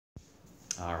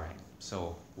All right,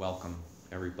 so welcome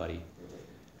everybody.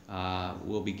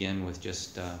 We'll begin with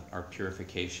just our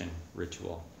purification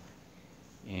ritual.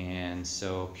 And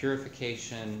so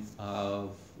purification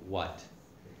of what?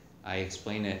 I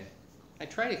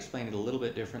try to explain it a little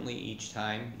bit differently each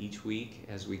time, each week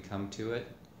as we come to it.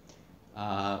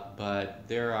 But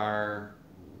there are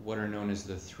what are known as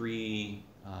the three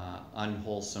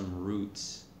unwholesome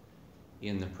roots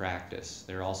in the practice.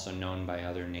 They're also known by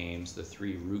other names, the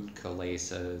three root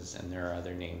kilesas, and there are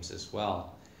other names as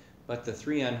well. But the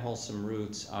three unwholesome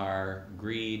roots are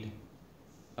greed,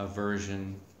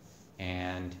 aversion,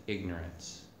 and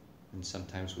ignorance. And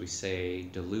sometimes we say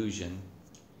delusion,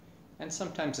 and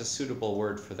sometimes a suitable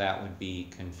word for that would be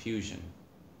confusion.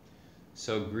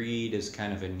 So greed is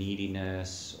kind of a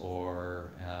neediness or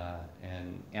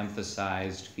an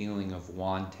emphasized feeling of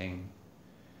wanting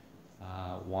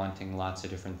lots of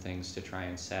different things to try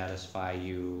and satisfy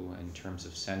you in terms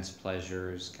of sense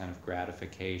pleasures, kind of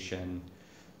gratification,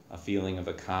 a feeling of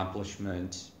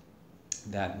accomplishment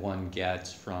that one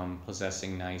gets from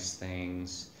possessing nice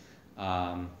things.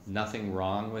 Nothing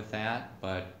wrong with that,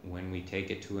 but when we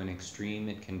take it to an extreme,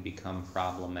 it can become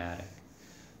problematic.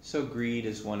 So greed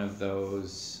is one of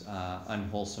those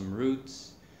unwholesome roots.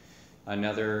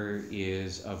 Another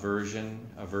is aversion.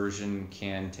 Aversion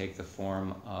can take the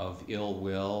form of ill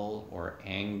will or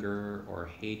anger or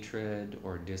hatred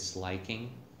or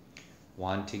disliking,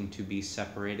 wanting to be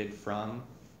separated from.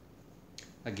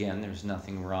 Again, there's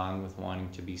nothing wrong with wanting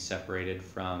to be separated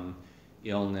from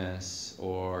illness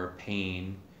or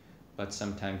pain, but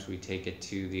sometimes we take it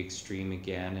to the extreme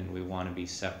again and we want to be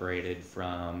separated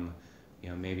from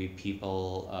maybe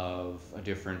people of a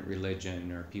different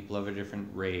religion or people of a different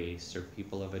race or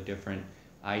people of a different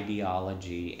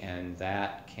ideology, and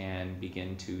that can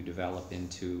begin to develop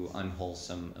into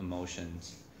unwholesome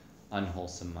emotions,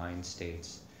 unwholesome mind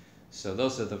states. So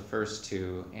those are the first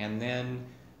two. And then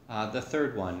the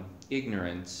third one,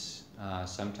 ignorance,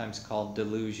 sometimes called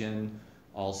delusion.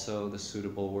 Also the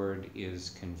suitable word is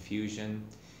confusion.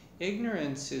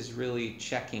 Ignorance is really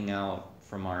checking out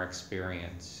from our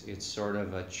experience. It's sort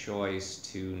of a choice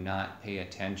to not pay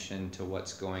attention to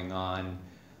what's going on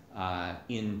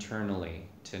internally,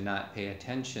 to not pay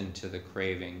attention to the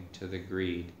craving, to the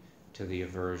greed, to the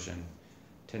aversion,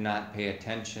 to not pay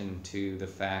attention to the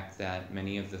fact that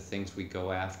many of the things we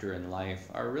go after in life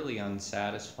are really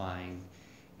unsatisfying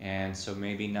and so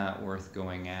maybe not worth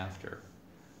going after.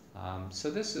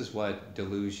 So this is what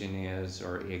delusion is,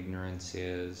 or ignorance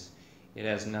is. It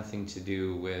has nothing to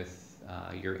do with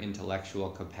your intellectual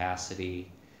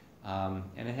capacity, and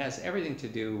it has everything to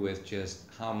do with just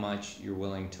how much you're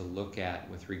willing to look at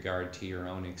with regard to your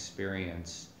own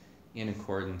experience in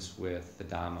accordance with the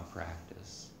Dhamma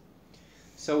practice.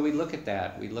 So we look at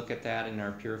that. We look at that in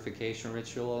our purification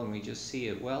ritual, and we just see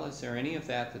it. Well, is there any of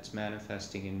that that's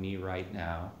manifesting in me right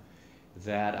now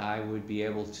that I would be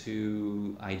able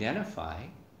to identify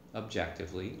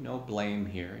objectively? No blame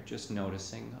here, just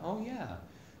noticing, oh yeah,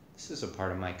 this is a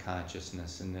part of my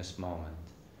consciousness in this moment,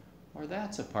 or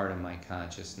that's a part of my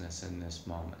consciousness in this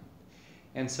moment.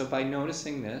 And so by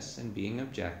noticing this and being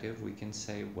objective, we can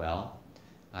say, well,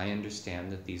 I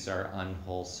understand that these are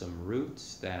unwholesome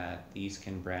roots, that these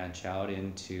can branch out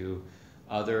into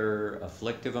other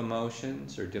afflictive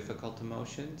emotions or difficult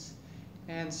emotions.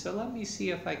 And so let me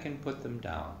see if I can put them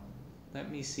down.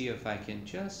 Let me see if I can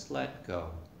just let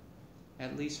go,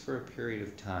 at least for a period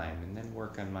of time, and then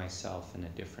work on myself in a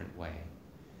different way.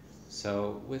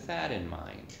 So with that in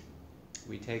mind,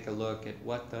 we take a look at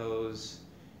what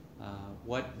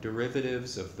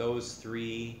derivatives of those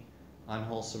three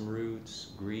unwholesome roots,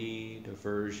 greed,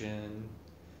 aversion,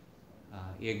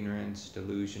 ignorance,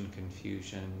 delusion,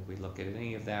 confusion, we look at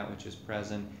any of that which is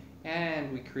present,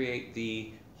 and we create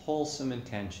the wholesome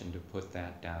intention to put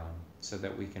that down so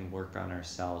that we can work on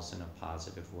ourselves in a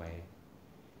positive way.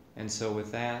 And so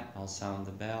with that, I'll sound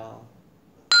the bell.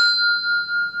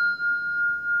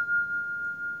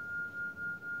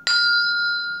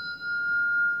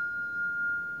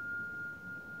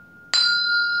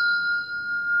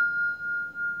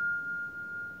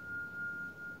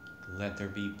 Let there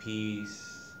be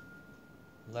peace.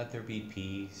 Let there be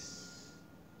peace.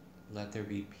 Let there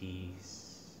be peace.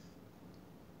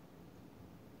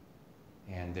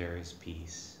 And there is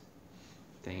peace.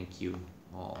 Thank you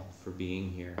all for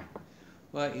being here.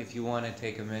 Well, if you want to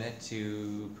take a minute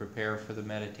to prepare for the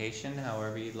meditation,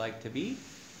 however you'd like to be,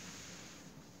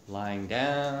 lying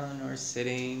down or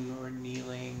sitting or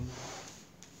kneeling.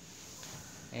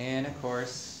 And of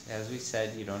course, as we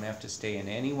said, you don't have to stay in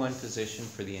any one position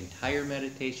for the entire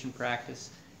meditation practice.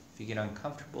 If you get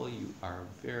uncomfortable, you are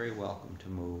very welcome to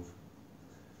move.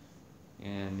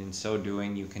 And and in so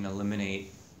doing you can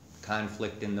eliminate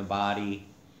conflict in the body.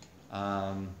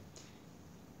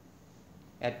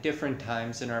 At different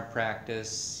times in our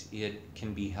practice, it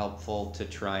can be helpful to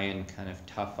try and kind of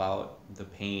tough out the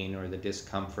pain or the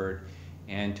discomfort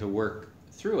and to work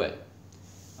through it.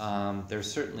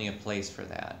 There's certainly a place for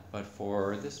that, but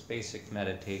for this basic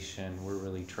meditation, we're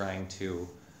really trying to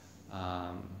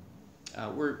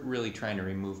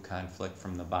remove conflict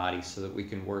from the body so that we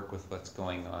can work with what's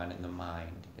going on in the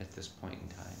mind at this point in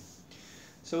time.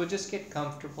 So we'll just get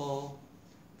comfortable.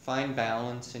 Find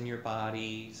balance in your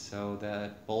body so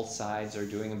that both sides are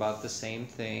doing about the same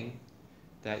thing,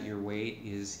 that your weight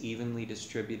is evenly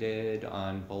distributed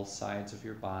on both sides of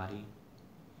your body.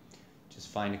 Just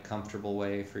find a comfortable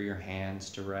way for your hands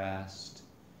to rest.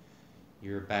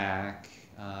 Your back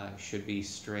should be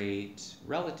straight,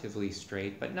 relatively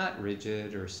straight, but not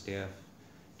rigid or stiff.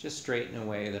 Just straight in a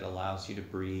way that allows you to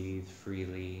breathe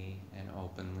freely and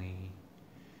openly.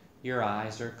 Your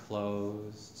eyes are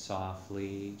closed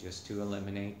softly, just to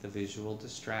eliminate the visual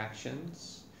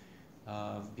distractions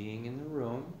of being in the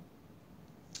room.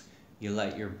 You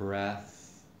let your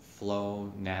breath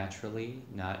flow naturally,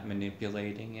 not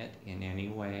manipulating it in any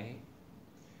way.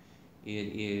 It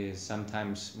is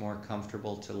sometimes more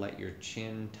comfortable to let your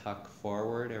chin tuck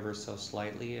forward ever so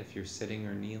slightly if you're sitting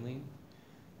or kneeling.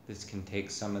 This can take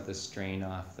some of the strain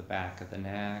off the back of the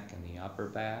neck and the upper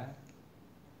back.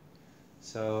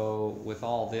 So with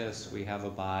all this, we have a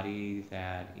body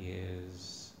that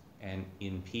is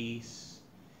in peace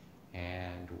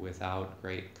and without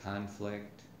great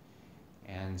conflict.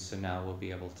 And so now we'll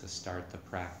be able to start the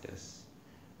practice.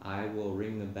 I will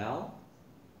ring the bell,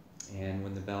 and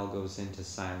when the bell goes into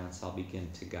silence, I'll begin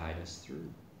to guide us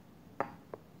through.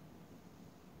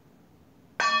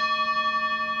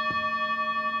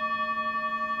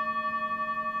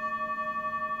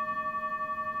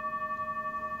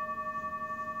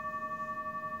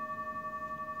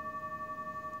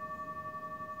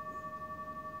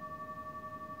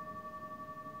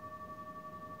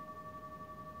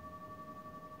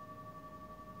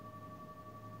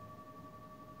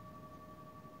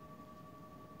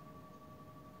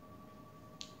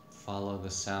 Follow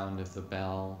the sound of the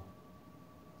bell.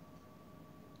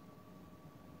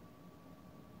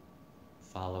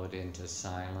 Follow it into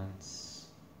silence.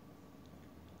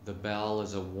 The bell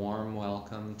is a warm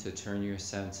welcome to turn your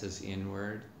senses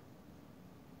inward,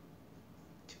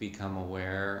 to become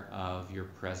aware of your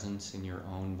presence in your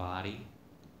own body.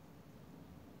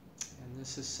 And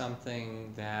this is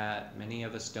something that many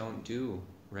of us don't do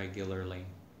regularly.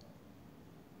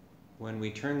 When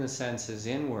we turn the senses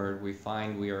inward, we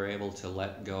find we are able to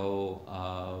let go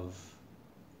of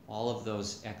all of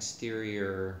those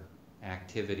exterior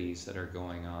activities that are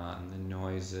going on, the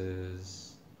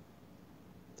noises,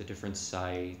 the different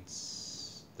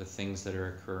sights, the things that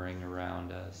are occurring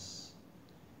around us.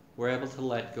 We're able to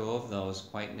let go of those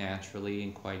quite naturally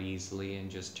and quite easily and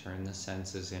just turn the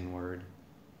senses inward.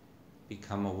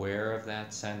 Become aware of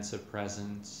that sense of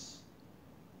presence.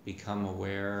 Become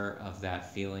aware of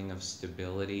that feeling of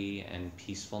stability and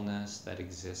peacefulness that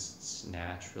exists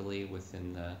naturally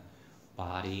within the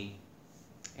body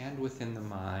and within the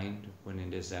mind when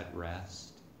it is at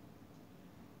rest.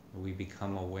 We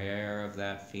become aware of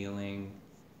that feeling.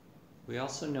 We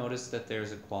also notice that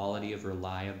there's a quality of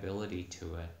reliability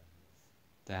to it,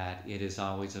 that it is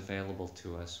always available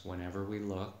to us whenever we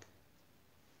look,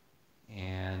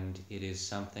 and it is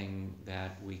something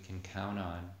that we can count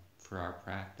on for our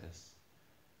practice.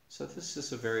 So this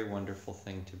is a very wonderful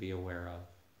thing to be aware of.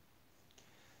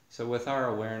 So with our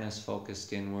awareness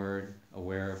focused inward,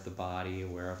 aware of the body,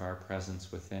 aware of our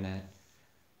presence within it,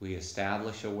 we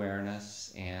establish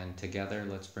awareness, and together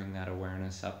let's bring that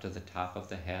awareness up to the top of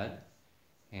the head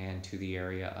and to the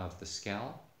area of the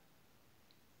scalp.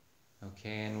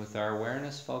 Okay, and with our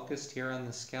awareness focused here on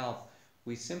the scalp,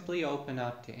 we simply open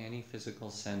up to any physical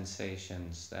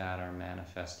sensations that are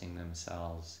manifesting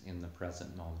themselves in the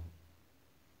present moment.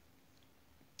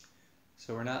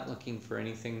 So we're not looking for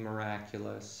anything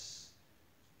miraculous.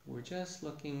 We're just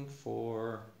looking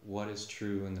for what is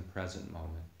true in the present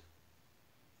moment.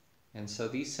 And so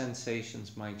these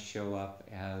sensations might show up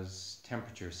as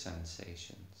temperature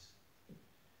sensations.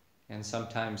 And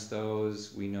sometimes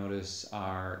those we notice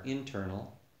are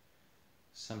internal.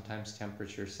 Sometimes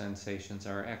temperature sensations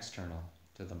are external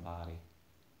to the body.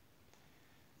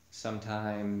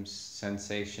 Sometimes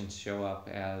sensations show up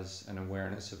as an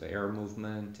awareness of air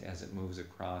movement as it moves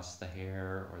across the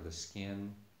hair or the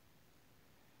skin.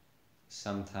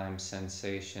 Sometimes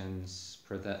sensations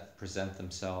present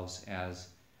themselves as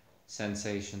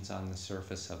sensations on the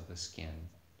surface of the skin.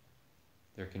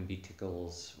 There can be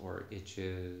tickles or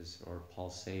itches or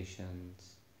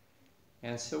pulsations.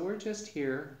 And so we're just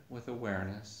here with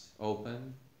awareness,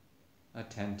 open,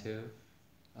 attentive,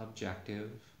 objective,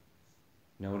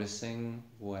 noticing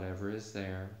whatever is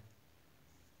there,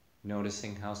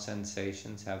 noticing how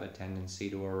sensations have a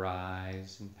tendency to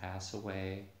arise and pass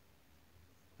away,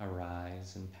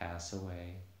 arise and pass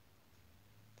away.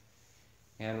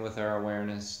 And with our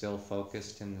awareness still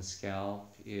focused in the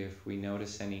scalp, if we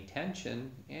notice any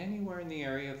tension anywhere in the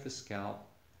area of the scalp,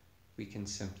 we can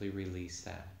simply release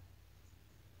that.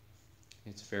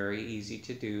 It's very easy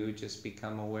to do. Just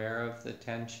become aware of the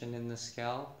tension in the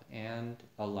scalp and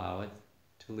allow it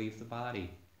to leave the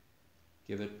body.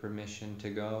 Give it permission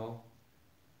to go.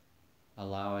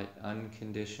 Allow it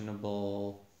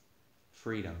unconditional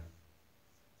freedom.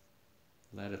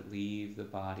 Let it leave the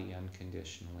body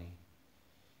unconditionally.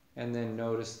 And then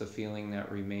notice the feeling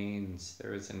that remains.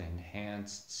 There is an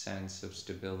enhanced sense of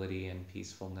stability and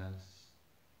peacefulness.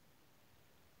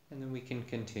 And then we can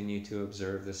continue to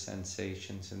observe the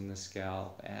sensations in the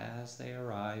scalp as they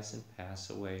arise and pass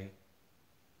away.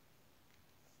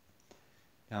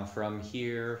 Now from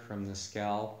here, from the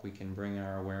scalp, we can bring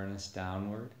our awareness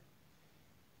downward.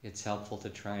 It's helpful to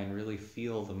try and really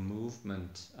feel the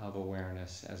movement of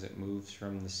awareness as it moves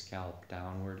from the scalp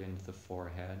downward into the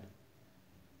forehead.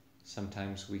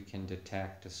 Sometimes we can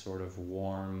detect a sort of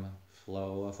warm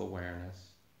flow of awareness.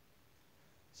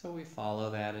 So we follow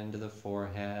that into the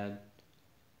forehead.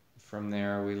 From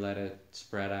there we let it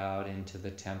spread out into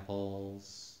the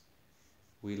temples.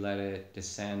 We let it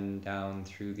descend down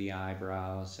through the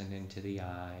eyebrows and into the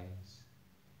eyes.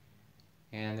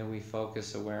 And then we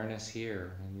focus awareness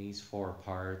here in these four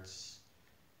parts.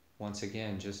 Once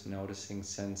again, just noticing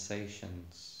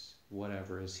sensations,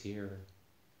 whatever is here.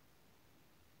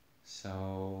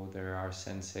 So there are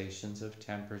sensations of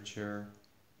temperature,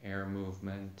 air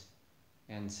movement,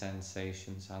 and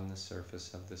sensations on the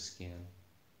surface of the skin.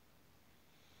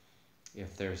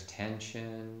 If there's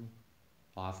tension,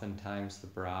 oftentimes the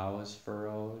brow is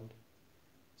furrowed.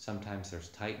 Sometimes there's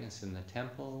tightness in the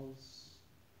temples.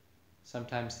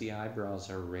 Sometimes the eyebrows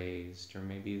are raised, or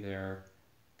maybe they're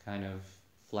kind of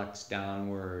flexed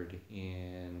downward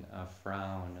in a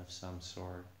frown of some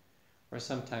sort. Or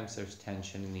sometimes there's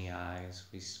tension in the eyes,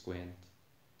 we squint.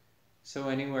 So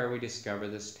anywhere we discover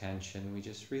this tension, we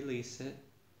just release it.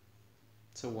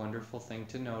 It's a wonderful thing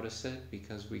to notice it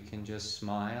because we can just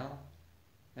smile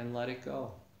and let it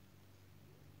go.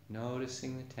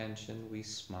 Noticing the tension, we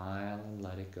smile and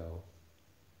let it go.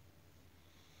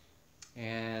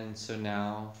 And so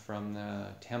now from the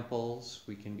temples,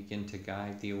 we can begin to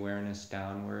guide the awareness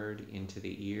downward into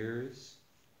the ears.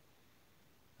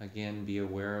 Again, be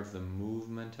aware of the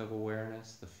movement of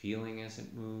awareness, the feeling as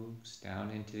it moves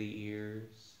down into the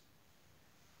ears.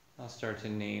 I'll start to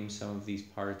name some of these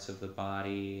parts of the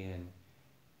body, and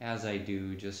as I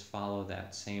do, just follow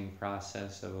that same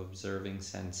process of observing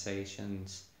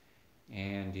sensations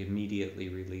and immediately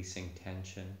releasing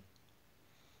tension.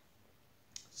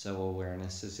 So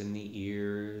awareness is in the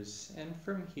ears, and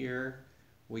from here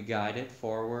we guide it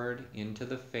forward into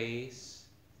the face.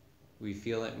 We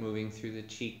feel it moving through the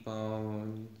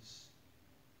cheekbones.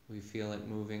 We feel it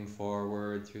moving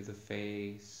forward through the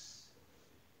face.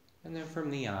 And then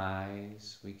from the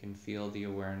eyes, we can feel the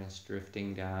awareness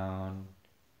drifting down,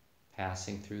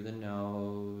 passing through the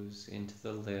nose, into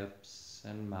the lips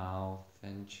and mouth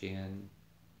and chin.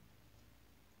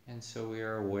 And so we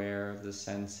are aware of the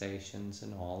sensations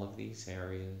in all of these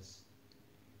areas.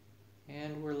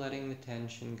 And we're letting the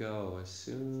tension go as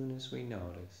soon as we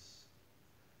notice.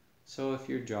 So if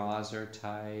your jaws are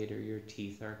tight or your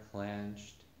teeth are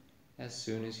clenched, as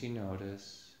soon as you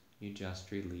notice, you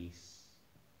just release.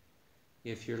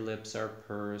 If your lips are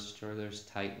pursed or there's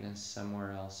tightness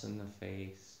somewhere else in the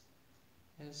face,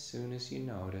 as soon as you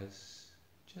notice,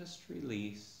 just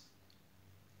release.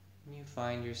 And you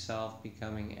find yourself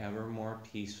becoming ever more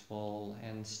peaceful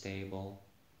and stable,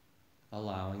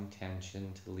 allowing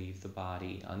tension to leave the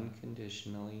body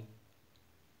unconditionally.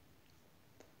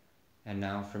 And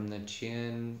now from the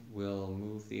chin, we'll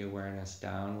move the awareness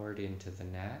downward into the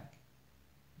neck.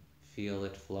 Feel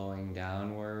it flowing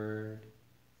downward.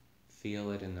 Feel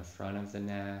it in the front of the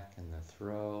neck and the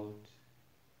throat.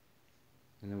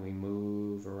 And then we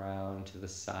move around to the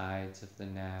sides of the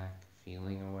neck,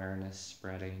 feeling awareness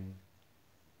spreading.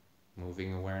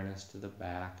 Moving awareness to the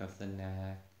back of the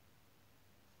neck.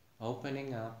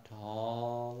 Opening up to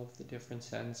all of the different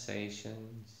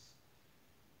sensations.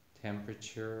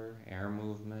 Temperature, air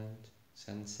movement,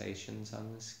 sensations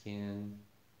on the skin.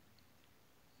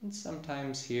 And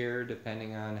sometimes here,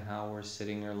 depending on how we're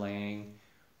sitting or laying,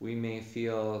 We may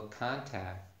feel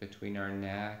contact between our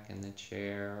neck and the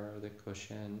chair or the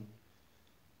cushion.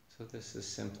 So this is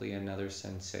simply another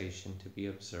sensation to be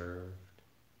observed.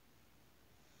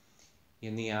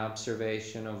 In the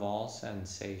observation of all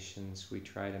sensations, we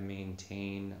try to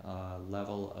maintain a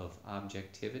level of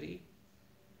objectivity.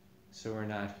 So we're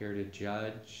not here to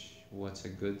judge what's a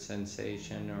good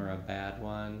sensation or a bad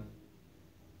one,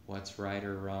 what's right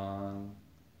or wrong.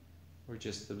 We're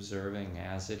just observing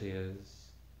as it is,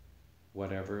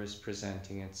 whatever is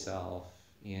presenting itself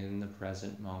in the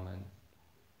present moment.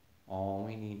 All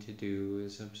we need to do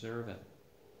is observe it.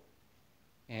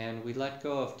 And we let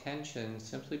go of tension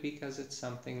simply because it's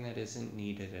something that isn't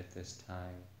needed at this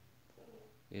time.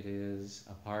 It is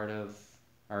a part of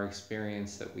our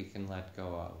experience that we can let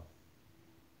go of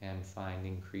and find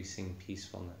increasing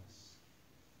peacefulness.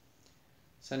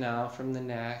 So now from the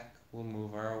neck, we'll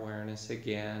move our awareness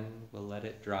again. We'll let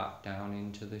it drop down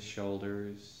into the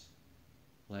shoulders.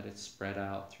 Let it spread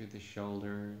out through the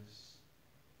shoulders,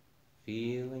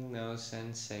 feeling those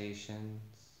sensations.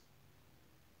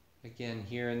 Again,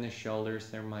 here in the shoulders,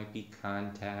 there might be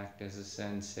contact as a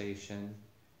sensation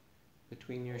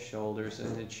between your shoulders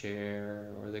and the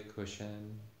chair or the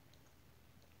cushion.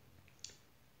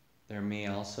 There may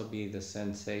also be the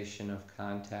sensation of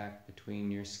contact between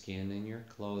your skin and your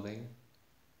clothing.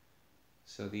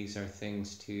 So these are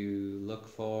things to look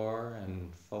for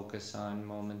and focus on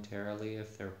momentarily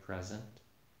if they're present.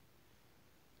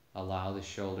 Allow the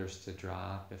shoulders to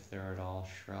drop if they're at all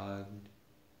shrugged.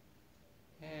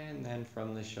 And then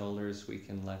from the shoulders, we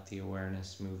can let the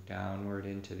awareness move downward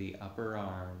into the upper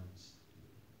arms.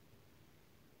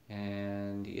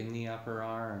 And in the upper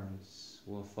arms,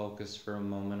 we'll focus for a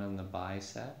moment on the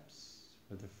biceps,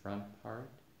 or the front part.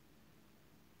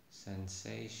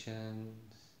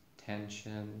 Sensations,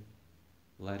 tension,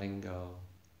 letting go.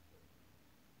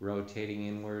 Rotating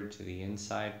inward to the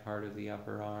inside part of the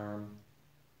upper arm.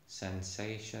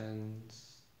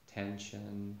 Sensations,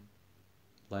 tension,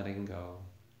 letting go.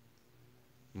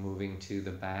 Moving to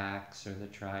the backs or the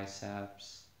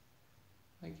triceps.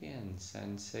 Again,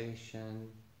 sensation,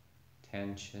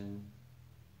 tension,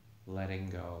 letting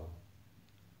go.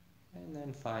 And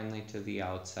then finally to the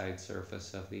outside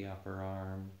surface of the upper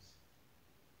arms.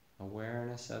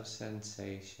 Awareness of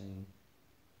sensation,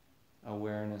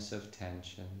 awareness of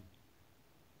tension,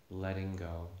 letting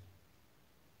go.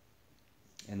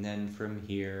 And then from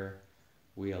here,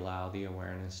 we allow the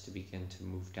awareness to begin to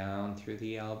move down through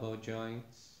the elbow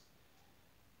joints,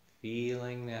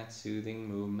 feeling that soothing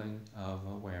movement of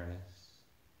awareness.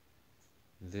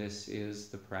 This is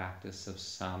the practice of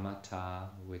samatha,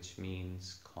 which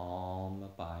means calm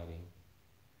abiding.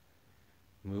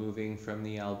 Moving from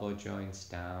the elbow joints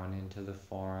down into the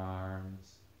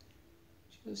forearms.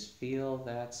 Just feel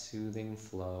that soothing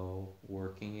flow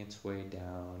working its way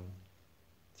down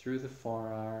through the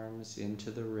forearms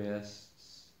into the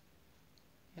wrists.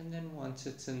 And then once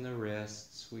it's in the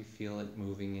wrists, we feel it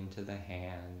moving into the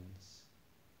hands.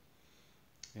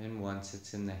 And once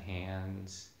it's in the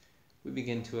hands, we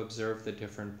begin to observe the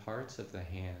different parts of the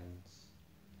hands.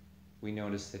 We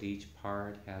notice that each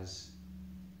part has,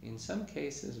 in some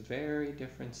cases, very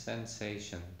different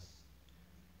sensations.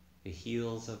 The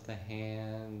heels of the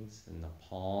hands and the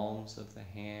palms of the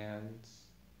hands.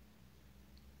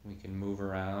 We can move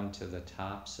around to the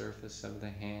top surface of the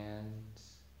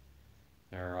hands.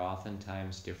 There are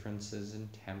oftentimes differences in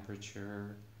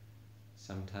temperature.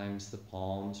 Sometimes the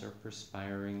palms are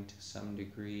perspiring to some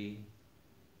degree.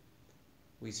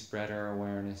 We spread our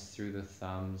awareness through the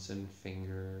thumbs and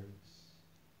fingers,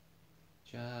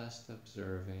 just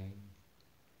observing.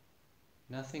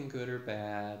 Nothing good or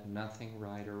bad, nothing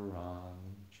right or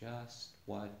wrong, just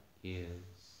what is.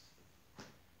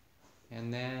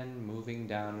 And then moving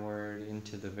downward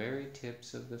into the very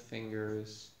tips of the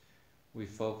fingers, we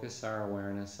focus our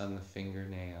awareness on the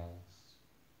fingernails.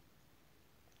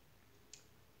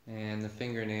 And the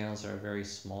fingernails are a very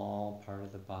small part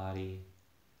of the body.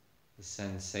 The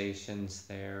sensations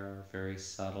there are very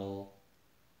subtle.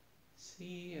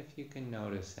 See if you can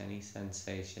notice any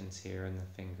sensations here in the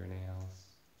fingernails.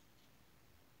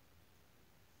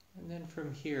 And then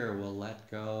from here we'll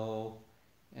let go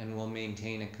and we'll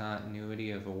maintain a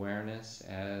continuity of awareness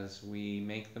as we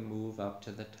make the move up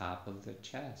to the top of the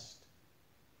chest.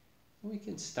 We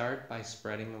can start by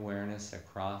spreading awareness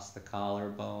across the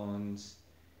collarbones,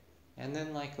 and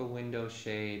then like a window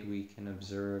shade we can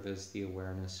observe as the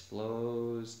awareness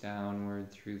flows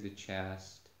downward through the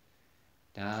chest,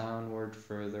 downward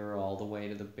further all the way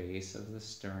to the base of the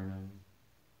sternum,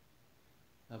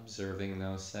 observing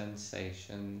those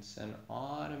sensations and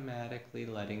automatically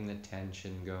letting the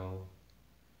tension go.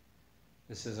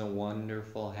 This is a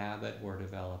wonderful habit we're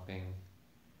developing.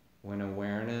 When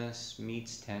awareness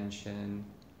meets tension,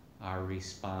 our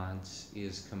response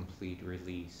is complete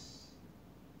release.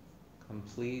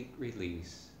 Complete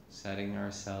release, setting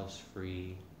ourselves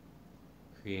free,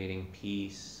 creating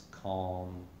peace,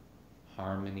 calm,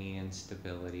 harmony, and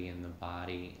stability in the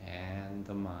body and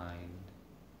the mind.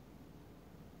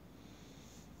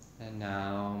 And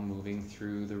now moving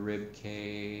through the rib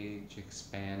cage,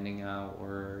 expanding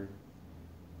outward,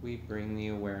 we bring the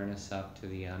awareness up to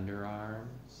the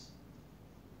underarms,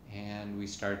 and we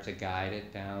start to guide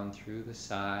it down through the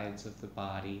sides of the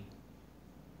body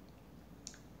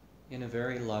in a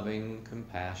very loving,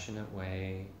 compassionate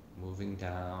way, moving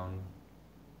down,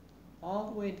 all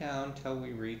the way down till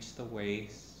we reach the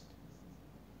waist.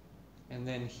 And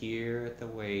then here at the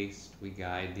waist, we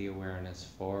guide the awareness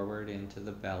forward into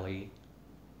the belly.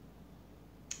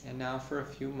 And now for a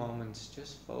few moments,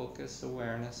 just focus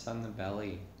awareness on the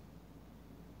belly.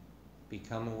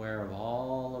 Become aware of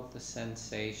all of the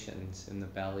sensations in the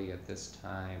belly at this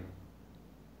time.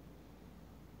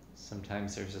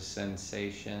 Sometimes there's a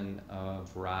sensation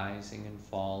of rising and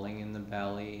falling in the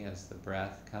belly as the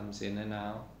breath comes in and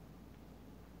out.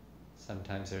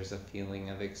 Sometimes there's a feeling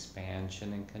of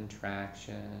expansion and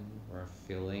contraction, or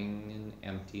filling and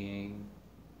emptying.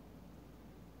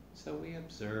 So we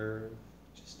observe,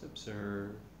 just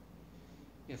observe.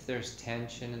 If there's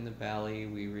tension in the belly,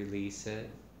 we release it.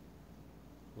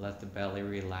 Let the belly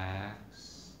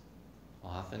relax.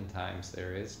 Oftentimes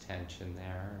there is tension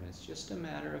there, and it's just a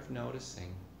matter of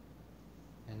noticing.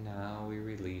 And now we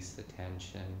release the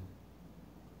tension,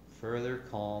 further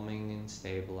calming and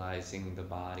stabilizing the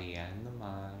body and the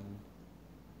mind.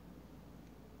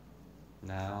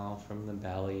 Now from the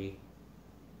belly,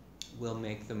 we'll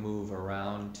make the move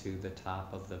around to the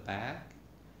top of the back.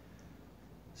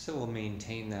 So we'll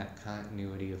maintain that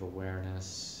continuity of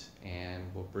awareness, and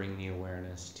we'll bring the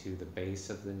awareness to the base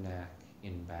of the neck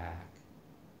in back.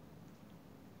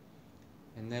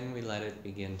 And then we let it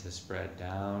begin to spread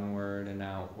downward and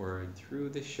outward through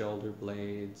the shoulder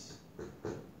blades,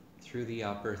 through the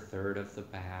upper third of the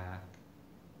back.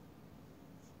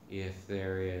 If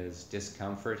there is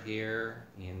discomfort here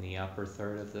in the upper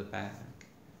third of the back,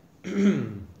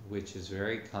 which is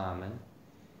very common,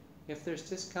 if there's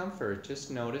discomfort, just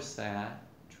notice that.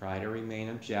 Try to remain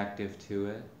objective to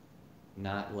it,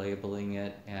 not labeling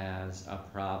it as a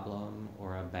problem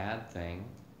or a bad thing,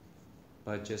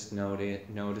 but just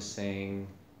noticing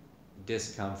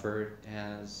discomfort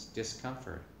as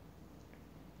discomfort.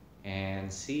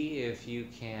 And see if you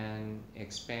can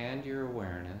expand your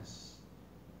awareness,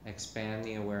 expand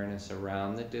the awareness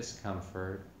around the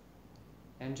discomfort,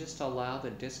 and just allow the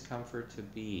discomfort to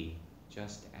be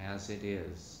just as it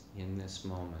is in this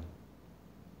moment.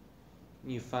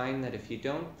 You find that if you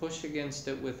don't push against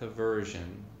it with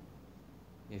aversion,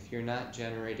 if you're not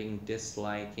generating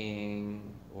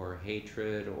disliking or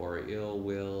hatred or ill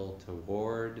will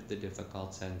toward the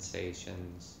difficult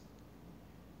sensations,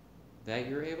 that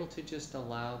you're able to just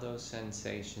allow those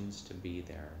sensations to be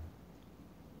there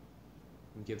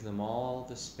and give them all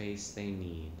the space they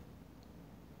need.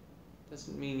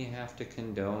 Doesn't mean you have to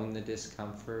condone the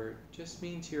discomfort, just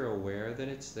means you're aware that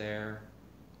it's there,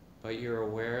 but you're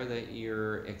aware that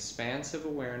your expansive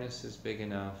awareness is big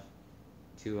enough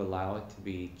to allow it to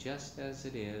be just as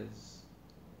it is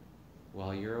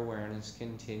while your awareness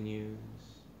continues.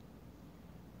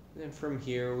 Then from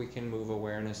here we can move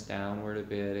awareness downward a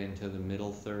bit into the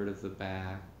middle third of the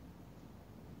back.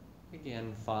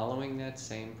 Again, following that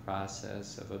same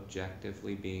process of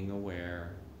objectively being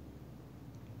aware.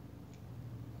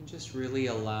 And just really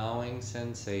allowing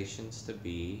sensations to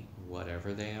be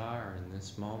whatever they are in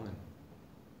this moment.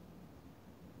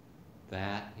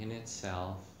 That in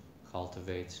itself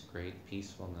cultivates great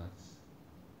peacefulness.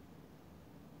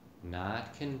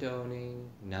 Not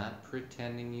condoning, not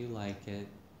pretending you like it,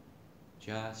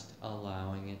 just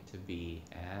allowing it to be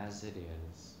as it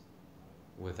is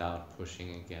without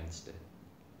pushing against it.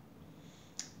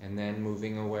 And then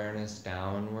moving awareness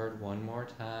downward one more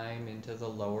time into the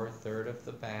lower third of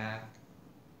the back,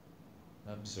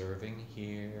 observing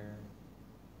here,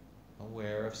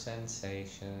 aware of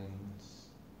sensations,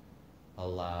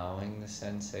 allowing the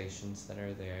sensations that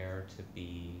are there to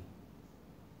be,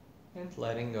 and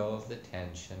letting go of the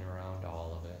tension around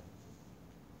all of it.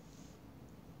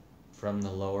 From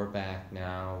the lower back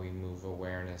now, we move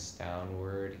awareness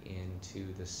downward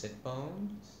into the sit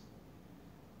bones.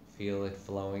 Feel it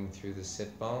flowing through the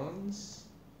sit bones,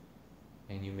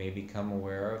 and you may become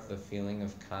aware of the feeling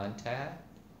of contact.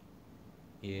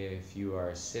 If you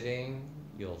are sitting,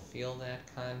 you'll feel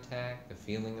that contact, the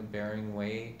feeling of bearing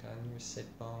weight on your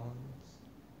sit bones.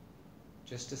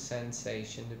 just a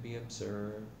sensation to be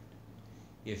observed.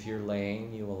 If you're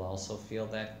laying, you will also feel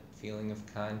that feeling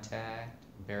of contact,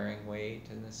 bearing weight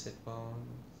in the sit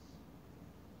bones.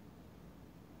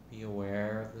 Be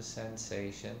aware of the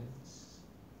sensations.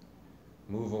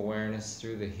 Move awareness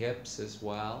through the hips as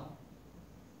well.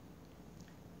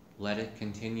 Let it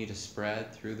continue to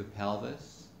spread through the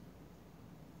pelvis.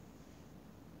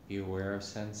 Be aware of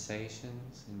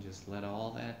sensations and just let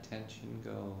all that tension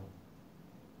go.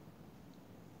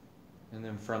 And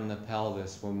then from the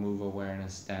pelvis, we'll move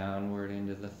awareness downward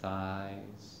into the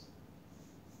thighs.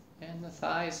 And the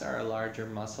thighs are a larger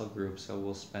muscle group, so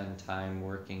we'll spend time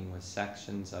working with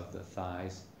sections of the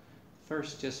thighs.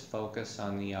 First, just focus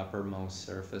on the uppermost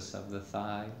surface of the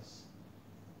thighs.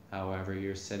 However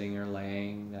you're sitting or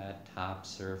laying, that top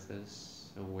surface,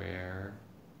 aware,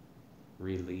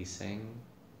 releasing.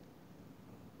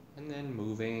 And then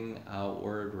moving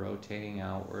outward, rotating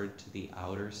outward to the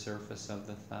outer surface of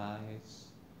the thighs.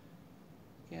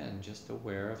 Again, just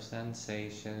aware of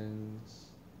sensations,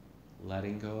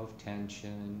 letting go of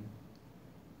tension,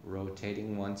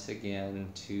 rotating once again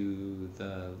to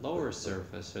the lower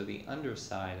surface or the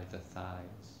underside of the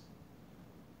thighs.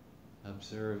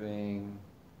 Observing,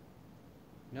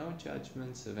 no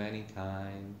judgments of any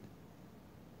kind,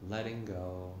 letting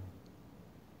go.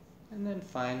 And then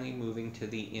finally moving to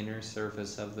the inner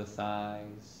surface of the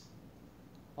thighs,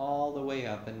 all the way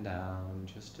up and down,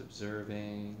 just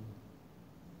observing.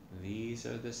 These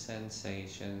are the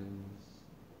sensations,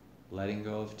 letting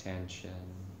go of tension.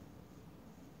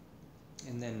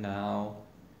 And then now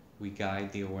we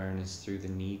guide the awareness through the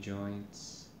knee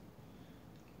joints.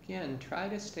 Again, try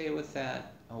to stay with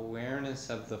that awareness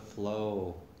of the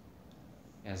flow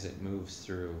as it moves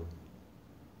through.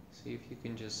 See if you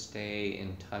can just stay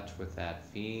in touch with that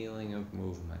feeling of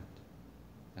movement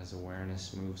as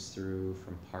awareness moves through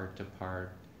from part to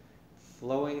part,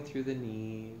 flowing through the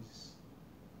knees,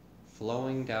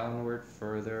 flowing downward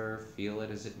further. Feel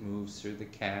it as it moves through the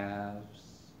calves,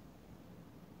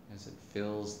 as it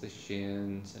fills the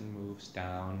shins and moves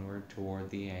downward toward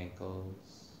the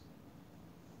ankles.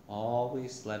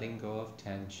 Always letting go of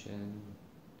tension,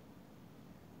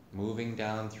 moving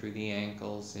down through the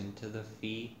ankles into the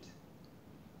feet,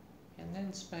 and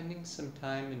then spending some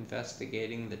time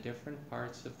investigating the different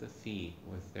parts of the feet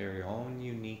with their own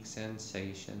unique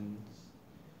sensations,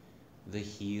 the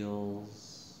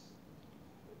heels,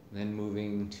 then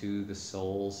moving to the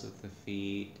soles of the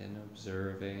feet and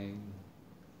observing,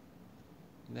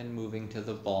 and then moving to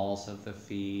the balls of the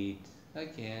feet,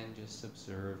 again just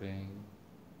observing,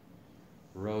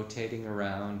 rotating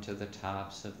around to the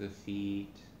tops of the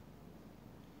feet,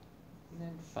 and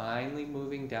then finally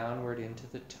moving downward into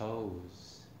the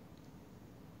toes.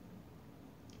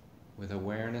 With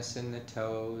awareness in the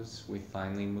toes, we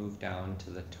finally move down to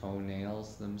the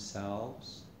toenails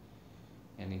themselves.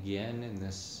 And again, in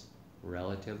this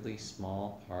relatively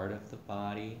small part of the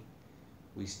body,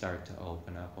 we start to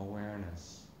open up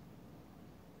awareness.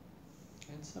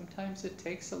 And sometimes it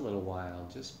takes a little while.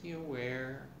 Just be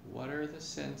aware, what are the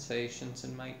sensations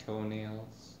in my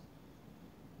toenails?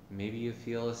 Maybe you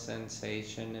feel a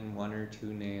sensation in one or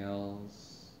two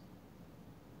nails.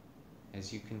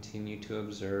 As you continue to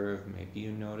observe, maybe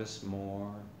you notice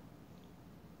more.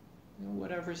 You know,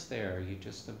 whatever's there, you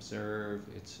just observe.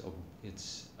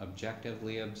 It's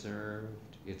objectively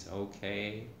observed. It's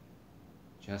okay,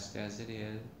 just as it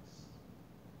is.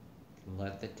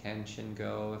 Let the tension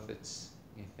go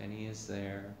if any is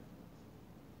there.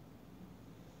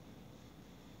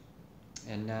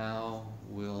 And now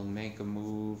we'll make a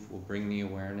move. We'll bring the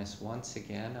awareness once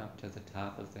again up to the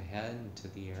top of the head and to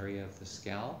the area of the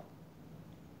scalp.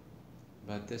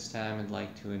 But this time I'd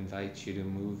like to invite you to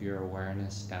move your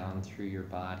awareness down through your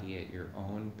body at your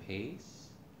own pace.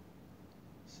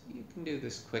 So you can do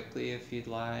this quickly if you'd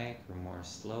like, or more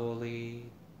slowly.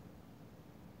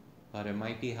 But it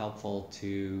might be helpful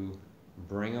to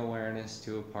bring awareness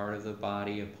to a part of the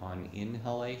body upon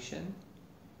inhalation,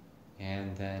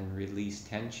 and then release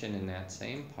tension in that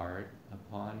same part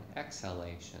upon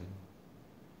exhalation.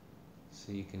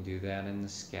 So you can do that in the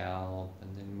scalp,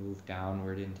 and then move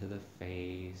downward into the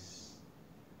face,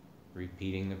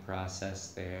 repeating the process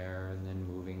there, and then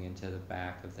moving into the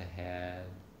back of the head,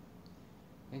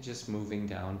 and just moving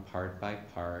down part by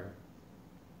part.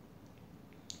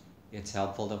 It's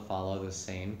helpful to follow the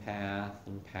same path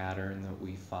and pattern that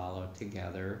we follow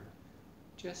together,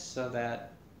 just so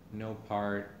that no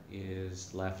part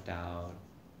is left out.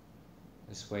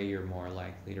 This way you're more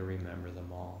likely to remember them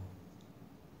all.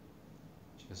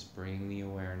 Just bring the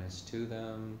awareness to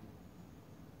them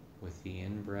with the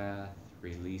in-breath,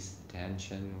 release the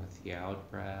tension with the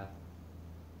out-breath.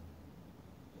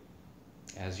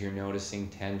 As you're noticing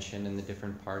tension in the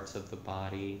different parts of the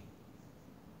body,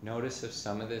 notice if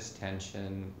some of this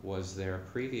tension was there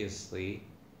previously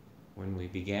when we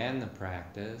began the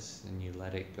practice and you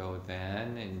let it go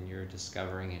then and you're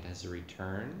discovering it has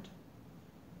returned.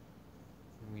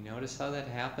 And we notice how that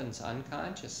happens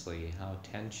unconsciously, how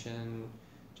tension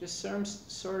just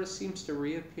sort of seems to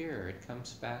reappear. It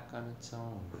comes back on its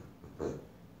own.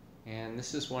 And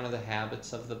this is one of the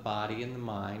habits of the body and the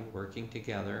mind working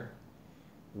together.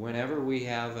 Whenever we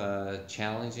have a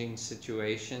challenging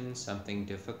situation, something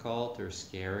difficult or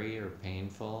scary or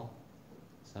painful,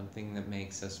 something that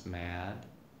makes us mad,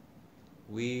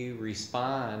 we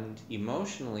respond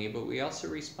emotionally, but we also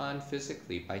respond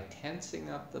physically by tensing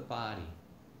up the body.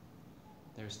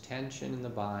 There's tension in the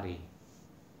body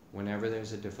whenever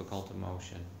there's a difficult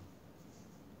emotion.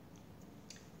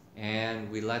 And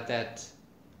we let that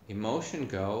emotion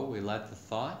go, we let the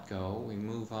thought go, we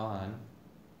move on,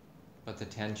 but the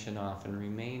tension often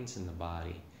remains in the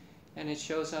body. And it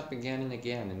shows up again and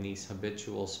again in these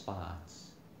habitual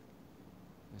spots.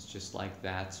 It's just like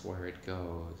that's where it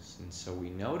goes. And so we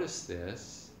notice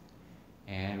this,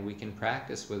 and we can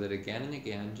practice with it again and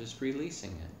again, just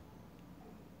releasing it.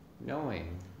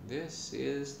 Knowing this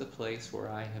is the place where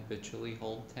I habitually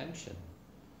hold tension.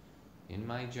 In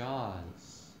my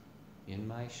jaws, in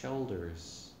my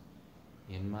shoulders,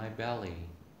 in my belly.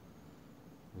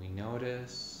 We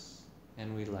notice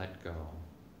and we let go.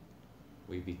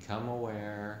 We become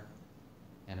aware,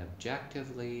 and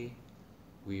objectively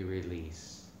we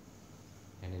release.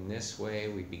 And in this way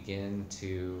we begin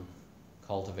to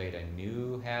cultivate a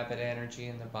new habit energy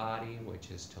in the body,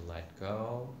 which is to let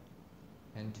go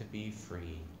and to be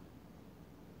free.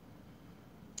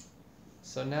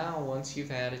 So now, once you've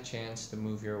had a chance to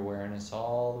move your awareness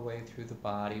all the way through the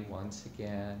body once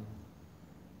again,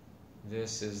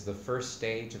 this is the first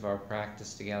stage of our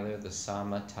practice together, the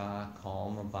samatha,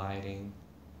 calm abiding.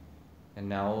 And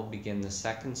now we'll begin the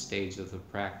second stage of the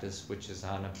practice, which is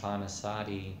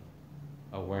anapanasati,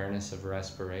 awareness of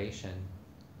respiration.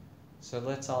 So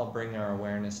let's all bring our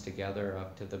awareness together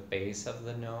up to the base of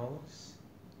the nose.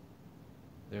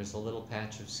 There's a little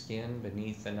patch of skin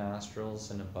beneath the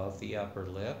nostrils and above the upper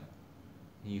lip.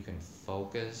 You can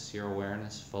focus your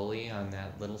awareness fully on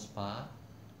that little spot.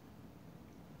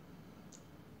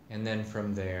 And then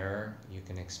from there, you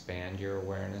can expand your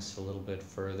awareness a little bit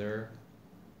further.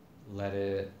 Let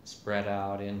it spread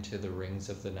out into the rings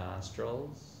of the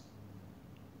nostrils.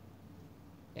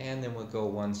 And then we'll go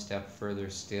one step further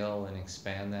still and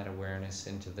expand that awareness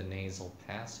into the nasal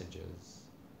passages.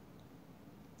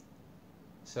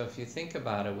 So if you think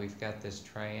about it, we've got this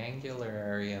triangular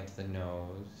area of the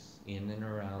nose, in and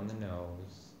around the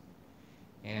nose.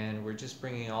 And we're just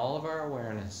bringing all of our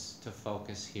awareness to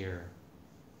focus here.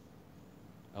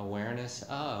 Awareness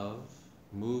of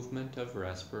movement of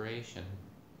respiration.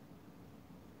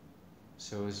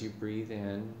 So as you breathe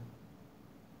in,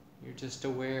 you're just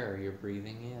aware you're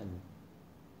breathing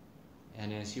in.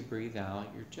 And as you breathe out,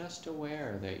 you're just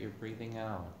aware that you're breathing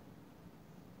out.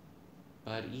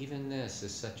 But even this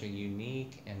is such a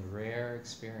unique and rare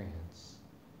experience.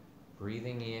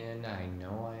 Breathing in, I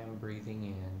know I am breathing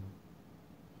in.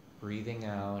 Breathing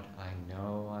out, I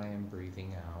know I am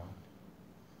breathing out.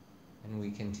 And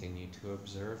we continue to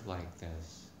observe like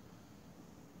this.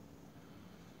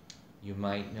 You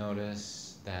might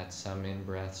notice that some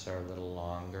in-breaths are a little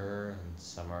longer and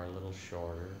some are a little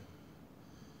shorter.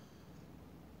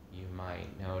 You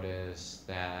might notice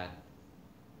that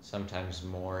sometimes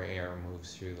more air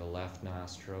moves through the left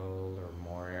nostril or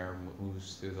more air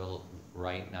moves through the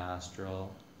right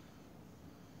nostril.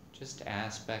 Just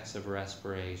aspects of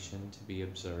respiration to be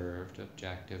observed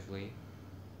objectively.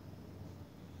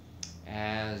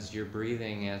 As you're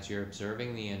breathing, as you're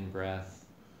observing the in-breath,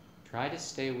 try to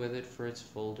stay with it for its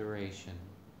full duration.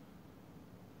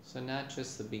 So not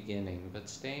just the beginning, but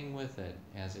staying with it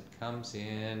as it comes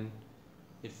in,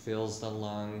 it fills the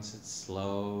lungs, it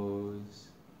slows.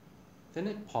 Then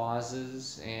it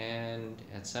pauses and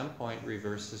at some point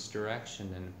reverses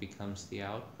direction and it becomes the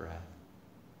out-breath.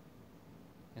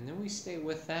 And then we stay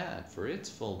with that for its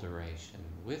full duration,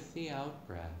 with the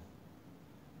out-breath.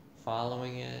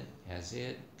 Following it as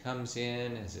it comes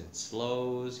in, as it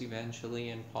slows eventually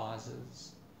and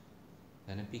pauses.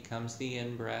 Then it becomes the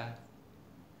in-breath.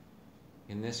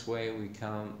 In this way we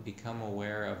become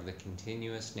aware of the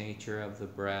continuous nature of the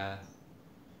breath,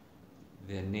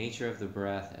 the nature of the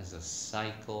breath as a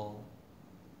cycle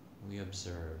we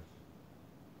observe.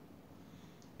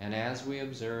 And as we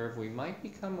observe, we might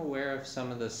become aware of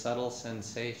some of the subtle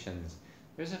sensations.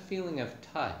 There's a feeling of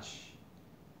touch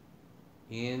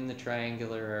in the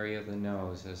triangular area of the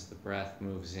nose as the breath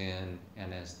moves in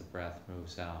and as the breath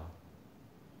moves out.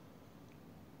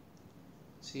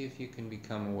 See if you can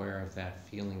become aware of that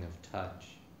feeling of touch.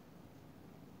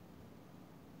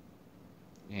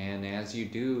 And as you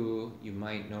do, you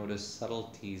might notice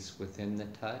subtleties within the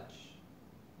touch.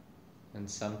 And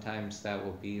sometimes that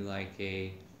will be like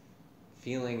a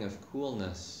feeling of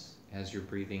coolness as you're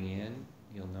breathing in.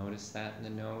 You'll notice that in the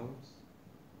nose.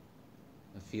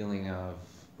 A feeling of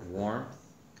warmth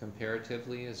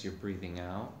comparatively as you're breathing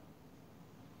out,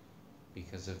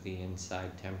 because of the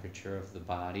inside temperature of the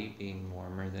body being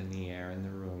warmer than the air in the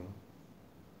room.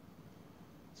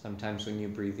 Sometimes when you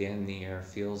breathe in, the air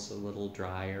feels a little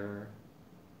drier,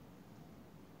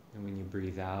 and when you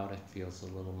breathe out, it feels a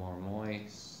little more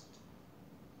moist.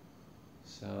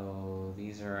 So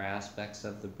these are aspects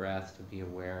of the breath to be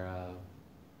aware of,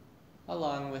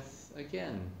 along with,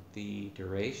 again, the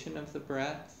duration of the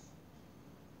breath.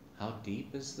 How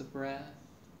deep is the breath?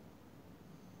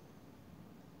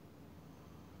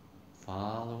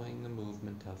 Following the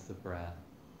movement of the breath.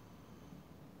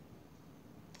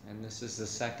 And this is the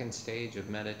second stage of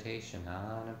meditation,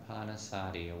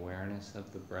 anapanasati, awareness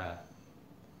of the breath.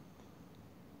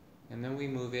 And then we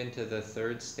move into the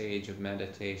third stage of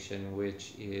meditation,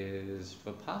 which is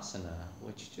vipassana,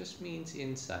 which just means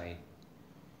insight.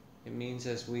 It means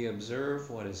as we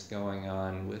observe what is going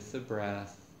on with the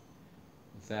breath,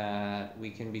 that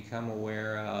we can become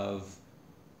aware of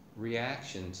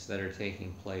reactions that are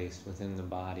taking place within the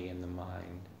body and the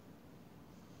mind,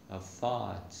 of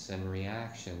thoughts and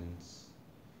reactions,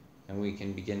 and we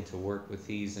can begin to work with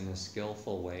these in a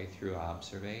skillful way through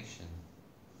observation.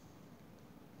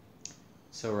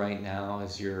 So right now,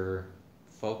 as you're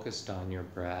focused on your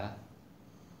breath,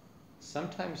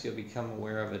 sometimes you'll become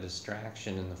aware of a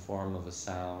distraction in the form of a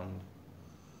sound.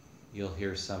 You'll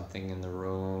hear something in the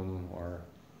room or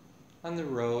on the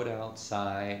road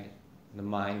outside. The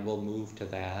mind will move to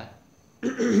that,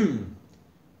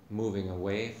 moving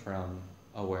away from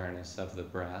awareness of the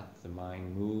breath. The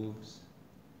mind moves.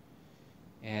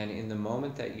 And in the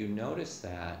moment that you notice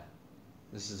that,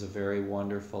 this is a very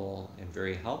wonderful and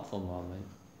very helpful moment,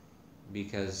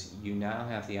 because you now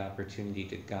have the opportunity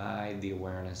to guide the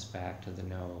awareness back to the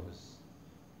nose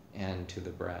and to the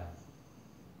breath.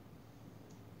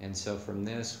 And so from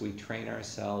this, we train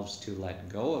ourselves to let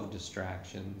go of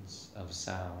distractions of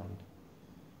sound.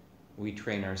 We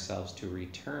train ourselves to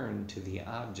return to the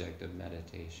object of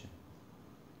meditation,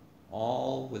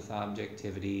 all with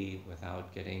objectivity,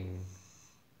 without getting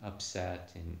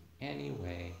upset in any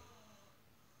way,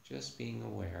 just being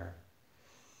aware.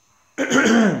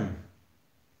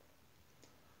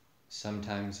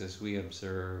 Sometimes as we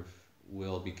observe,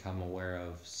 we'll become aware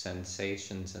of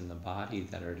sensations in the body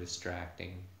that are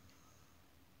distracting.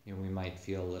 You know, we might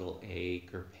feel a little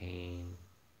ache or pain,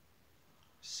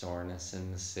 soreness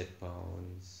in the sit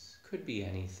bones, could be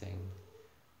anything.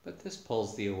 But this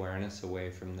pulls the awareness away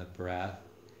from the breath.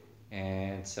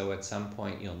 And so at some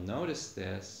point you'll notice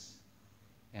this,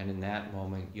 and in that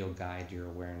moment you'll guide your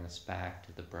awareness back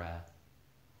to the breath.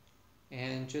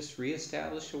 And just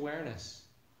reestablish awareness.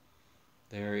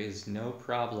 There is no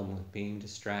problem with being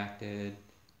distracted.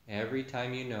 Every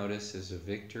time you notice is a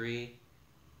victory.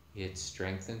 It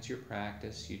strengthens your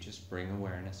practice. You just bring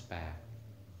awareness back.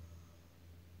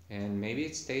 And maybe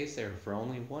it stays there for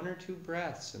only 1 or 2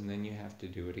 breaths, and then you have to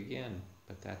do it again.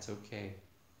 But that's okay.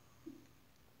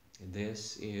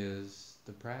 This is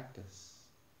the practice.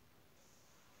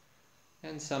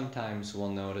 And sometimes we'll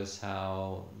notice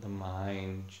how the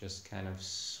mind just kind of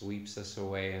sweeps us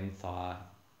away in thought.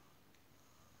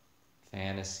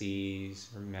 Fantasies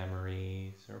or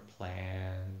memories or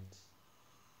plans,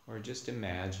 or just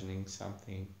imagining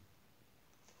something.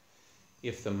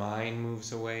 If the mind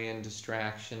moves away in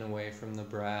distraction, away from the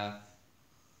breath,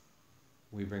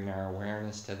 we bring our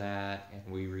awareness to that,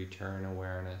 and we return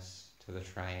awareness to the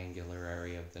triangular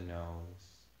area of the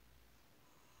nose.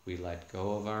 We let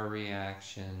go of our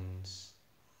reactions,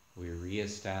 we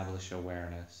reestablish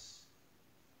awareness,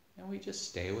 and we just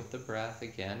stay with the breath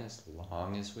again as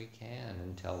long as we can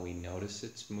until we notice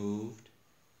it's moved,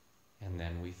 and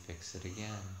then we fix it again.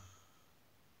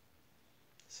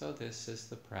 So this is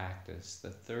the practice, the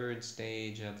third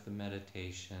stage of the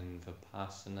meditation,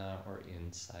 vipassana or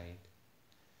insight.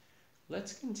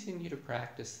 Let's continue to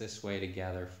practice this way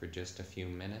together for just a few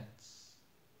minutes,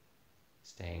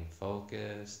 staying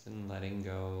focused and letting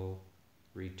go,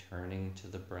 returning to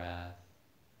the breath.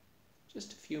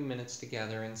 Just a few minutes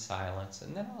together in silence,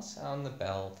 and then I'll sound the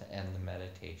bell to end the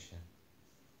meditation.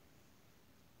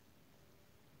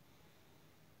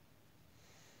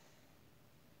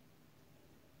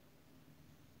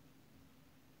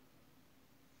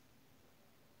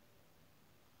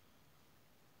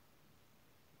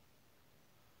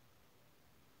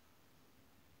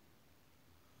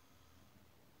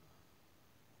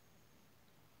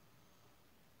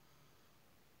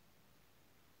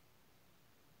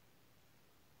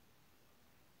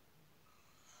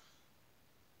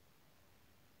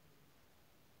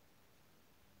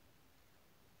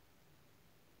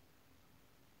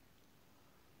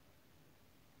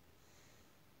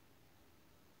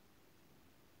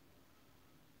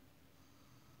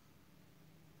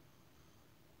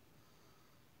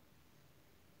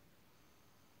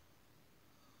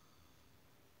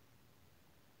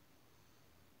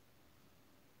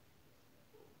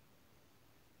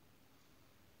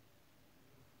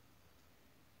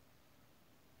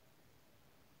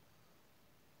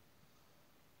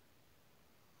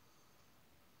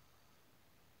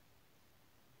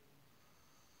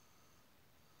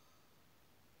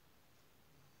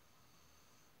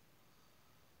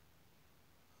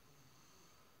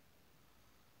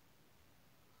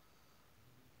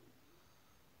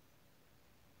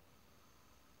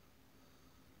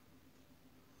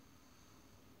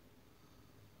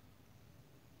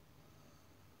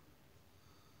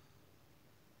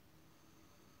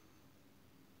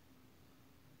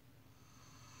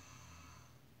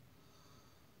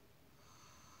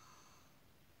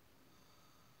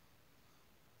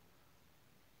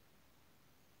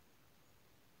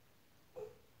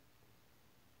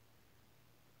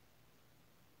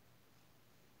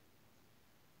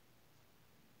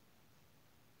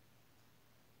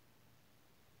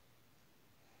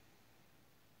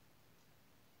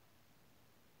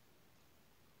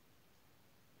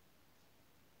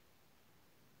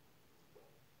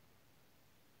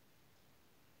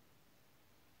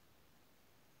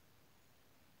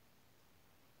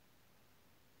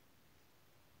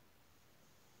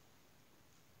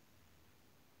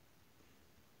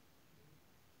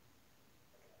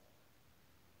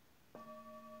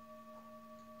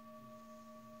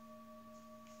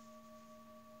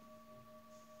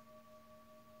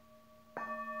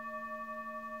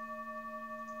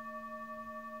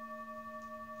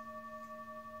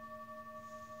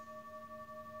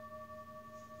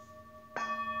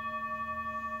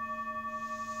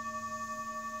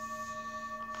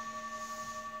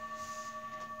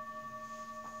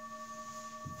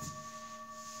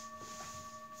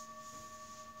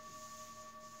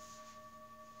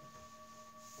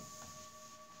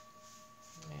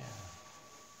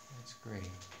 Great.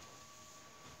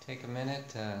 Take a minute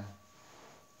to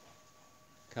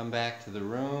come back to the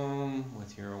room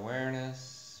with your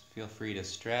awareness. Feel free to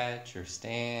stretch or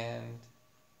stand.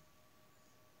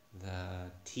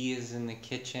 The tea is in the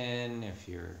kitchen. If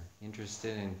you're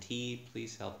interested in tea,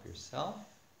 please help yourself.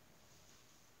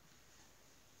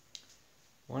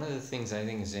 One of the things I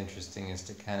think is interesting is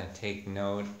to kind of take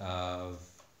note of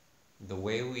the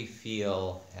way we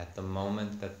feel at the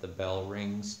moment that the bell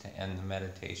rings to end the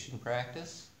meditation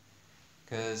practice.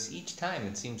 Because each time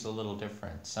it seems a little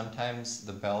different. Sometimes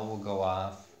the bell will go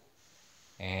off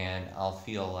and I'll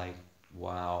feel like,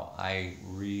 wow, I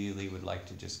really would like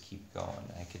to just keep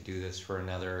going. I could do this for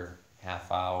another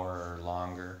half hour or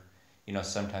longer. You know,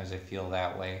 sometimes I feel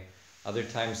that way. Other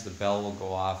times the bell will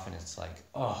go off and it's like,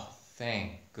 oh,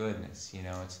 thank goodness. You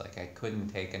know, it's like I couldn't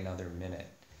take another minute.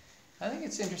 I think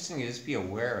it's interesting to just be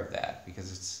aware of that,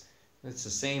 because it's the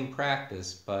same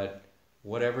practice, but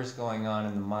whatever's going on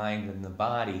in the mind and the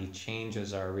body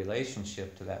changes our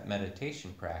relationship to that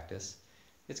meditation practice.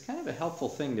 It's kind of a helpful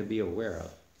thing to be aware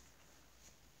of.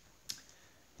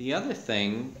 The other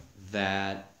thing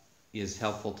that is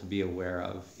helpful to be aware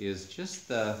of is just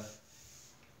the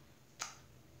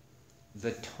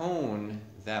tone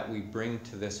that we bring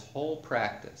to this whole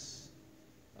practice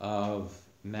of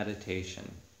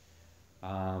meditation.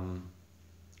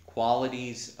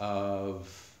 Qualities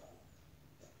of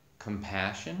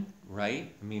compassion,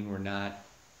 right? I mean,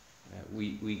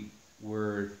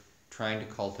 we're trying to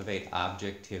cultivate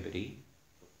objectivity,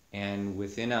 and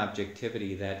within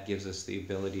objectivity that gives us the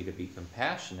ability to be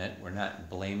compassionate. We're not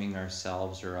blaming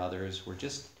ourselves or others. We're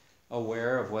just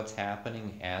aware of what's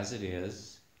happening as it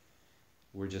is.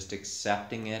 We're just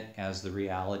accepting it as the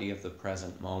reality of the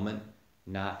present moment,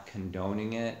 not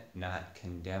condoning it, not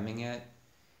condemning it.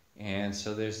 And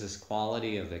so there's this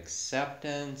quality of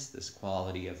acceptance, this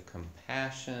quality of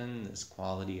compassion, this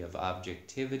quality of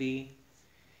objectivity.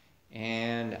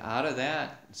 And out of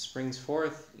that springs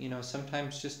forth, you know,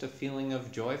 sometimes just a feeling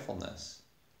of joyfulness.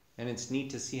 And it's neat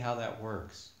to see how that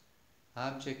works.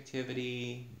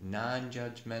 Objectivity,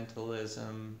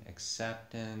 non-judgmentalism,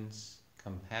 acceptance,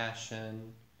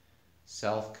 compassion,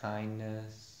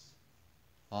 self-kindness,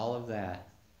 all of that.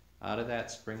 Out of that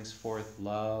springs forth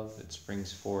love, it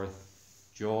springs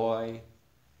forth joy.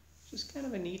 Just kind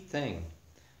of a neat thing.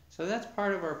 So that's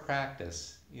part of our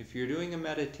practice. If you're doing a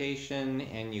meditation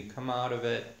and you come out of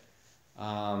it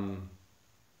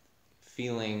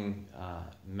feeling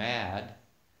mad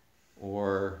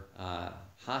or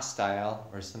hostile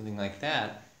or something like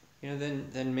that, you know,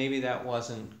 then maybe that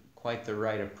wasn't quite the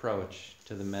right approach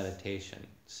to the meditation.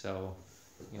 So,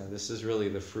 you know, this is really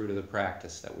the fruit of the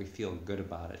practice, that we feel good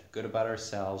about it, good about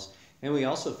ourselves, and we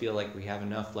also feel like we have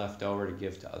enough left over to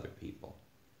give to other people.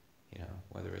 You know,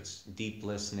 whether it's deep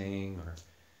listening or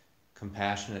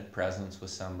compassionate presence with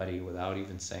somebody without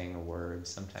even saying a word.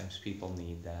 Sometimes people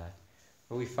need that.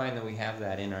 But we find that we have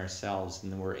that in ourselves,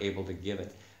 and then we're able to give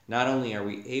it. Not only are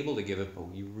we able to give it, but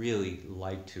we really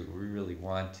like to, we really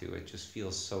want to. It just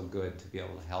feels so good to be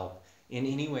able to help in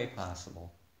any way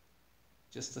possible.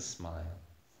 Just a smile,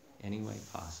 any way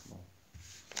possible.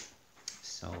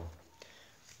 So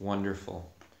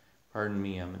wonderful. Pardon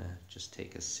me, I'm going to just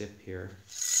take a sip here.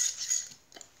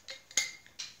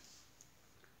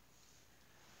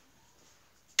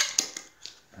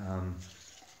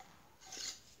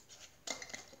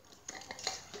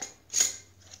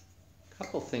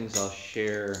 Couple things I'll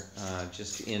share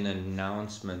just in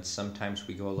announcements. Sometimes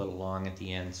we go a little long at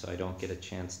the end, so I don't get a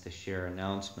chance to share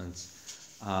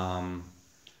announcements.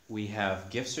 We have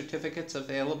gift certificates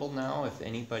available now if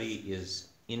anybody is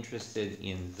interested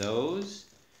in those.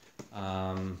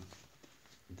 You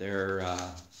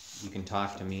can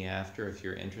talk to me after if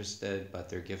you're interested, but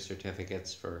they're gift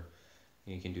certificates for,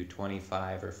 you can do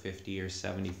 25 or 50 or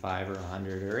 75 or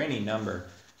 100 or any number.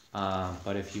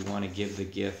 But if you want to give the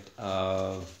gift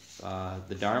of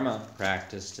the Dharma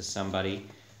practice to somebody,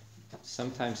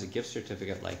 sometimes a gift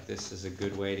certificate like this is a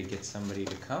good way to get somebody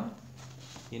to come,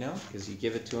 you know, because you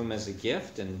give it to them as a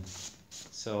gift, and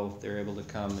so they're able to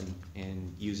come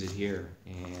and use it here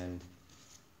and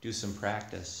do some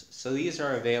practice. So these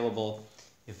are available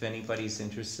if anybody's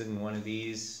interested in one of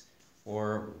these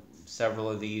or several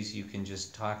of these. You can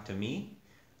just talk to me.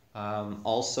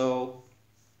 Also,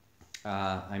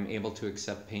 I'm able to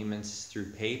accept payments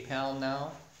through PayPal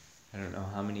now. I don't know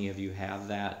how many of you have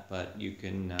that, but you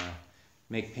can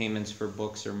make payments for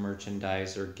books or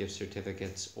merchandise or gift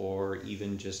certificates or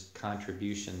even just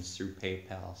contributions through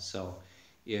PayPal. So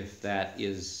if that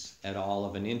is at all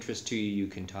of an interest to you, you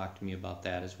can talk to me about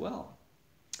that as well.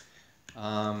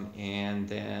 And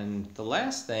then the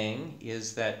last thing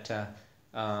is that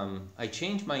I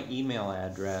changed my email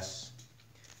address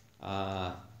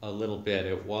a little bit.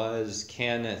 It was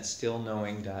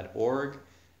ken@stillknowing.org.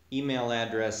 Email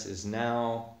address is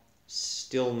now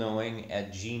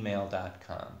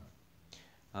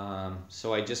stillknowing@gmail.com.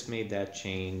 So I just made that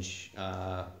change.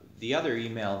 The other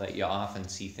email that you often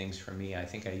see things from me, I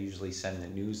think I usually send a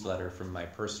newsletter from my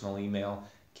personal email,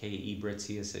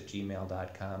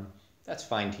 kebritsius@gmail.com. That's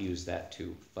fine to use that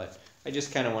too, but I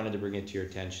just kind of wanted to bring it to your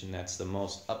attention. That's the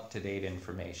most up-to-date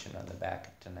information on the back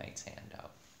of tonight's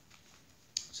handout.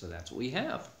 So that's what we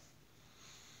have.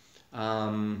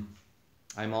 I'm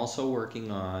also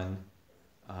working on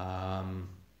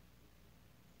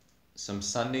some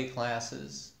Sunday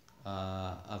classes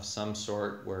of some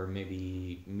sort, where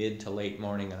maybe mid to late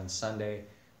morning on Sunday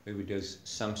we would do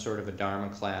some sort of a Dharma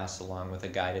class along with a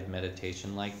guided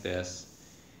meditation like this.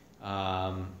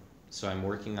 So I'm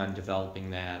working on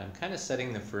developing that. I'm kind of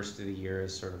setting the first of the year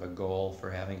as sort of a goal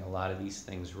for having a lot of these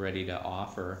things ready to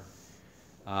offer.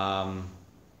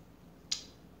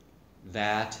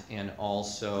 That, and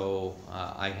also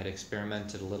I had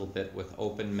experimented a little bit with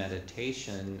open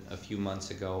meditation a few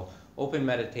months ago. Open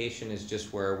meditation is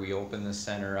just where we open the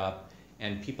center up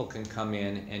and people can come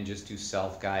in and just do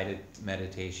self-guided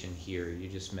meditation here. You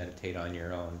just meditate on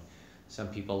your own. Some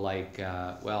people like,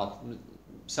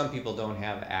 some people don't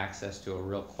have access to a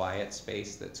real quiet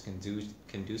space that's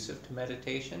conducive to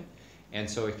meditation, and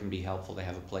so it can be helpful to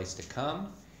have a place to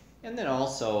come. And then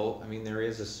also, I mean, there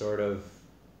is a sort of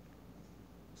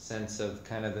sense of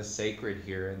kind of the sacred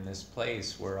here in this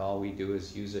place, where all we do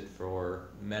is use it for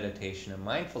meditation and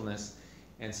mindfulness,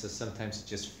 and so sometimes it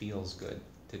just feels good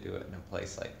to do it in a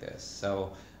place like this.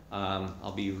 So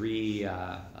I'll be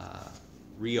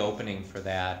reopening for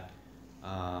that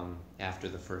after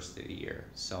the first of the year.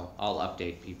 So I'll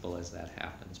update people as that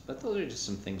happens. But those are just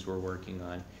some things we're working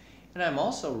on. And I'm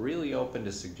also really open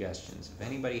to suggestions. If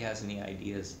anybody has any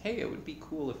ideas, hey, it would be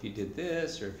cool if you did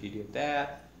this or if you did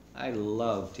that. I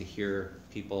love to hear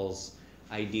people's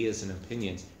ideas and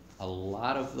opinions. A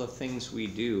lot of the things we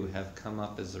do have come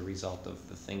up as a result of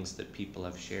the things that people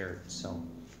have shared. So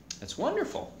it's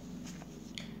wonderful.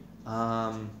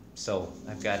 So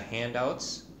I've got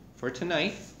handouts for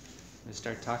tonight. I'm going to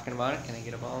start talking about it. Can I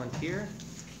get a volunteer?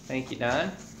 Thank you,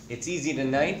 Don. It's easy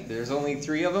tonight. There's only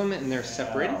 3 of them and they're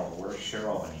separated. Where's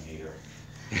Cheryl when you need her?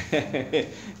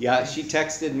 Yeah, she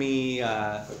texted me.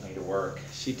 Put me to work.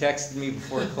 She texted me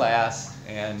before class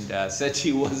and said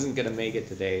she wasn't going to make it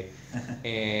today.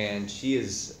 And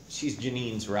she's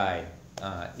Janine's ride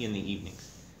in the evenings.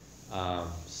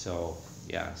 So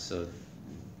yeah, so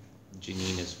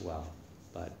Janine as well.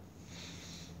 But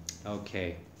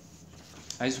okay,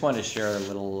 I just wanted to share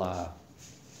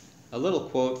a little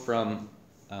quote from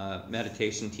a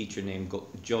meditation teacher named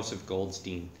Joseph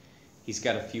Goldstein. He's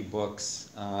got a few books,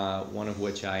 one of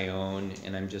which I own,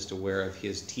 and I'm just aware of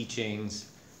his teachings,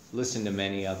 listened to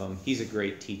many of them. He's a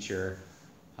great teacher.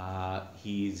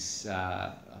 He's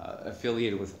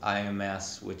affiliated with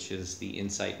IMS, which is the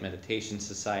Insight Meditation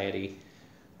Society,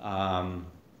 and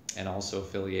also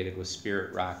affiliated with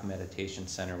Spirit Rock Meditation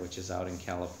Center, which is out in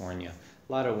California.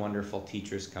 A lot of wonderful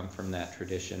teachers come from that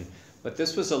tradition. But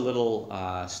this was a little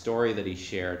story that he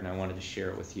shared, and I wanted to share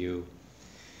it with you.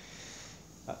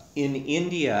 In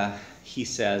India, he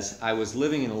says, I was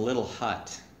living in a little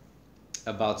hut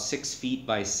about 6 feet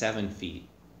by 7 feet.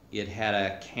 It had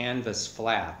a canvas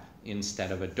flap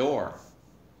instead of a door.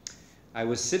 I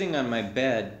was sitting on my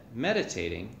bed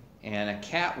meditating, and a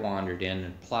cat wandered in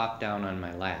and plopped down on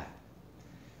my lap.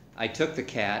 I took the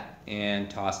cat and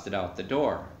tossed it out the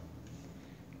door.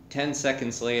 10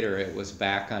 seconds later, it was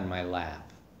back on my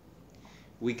lap.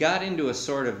 We got into a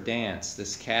sort of dance,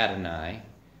 this cat and I.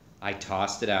 I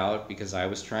tossed it out because I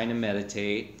was trying to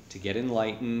meditate, to get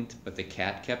enlightened, but the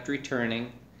cat kept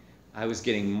returning. I was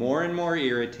getting more and more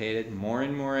irritated, more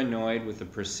and more annoyed with the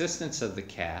persistence of the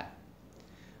cat.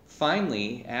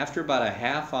 Finally, after about a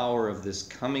half hour of this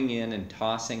coming in and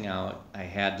tossing out, I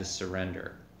had to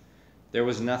surrender. There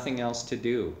was nothing else to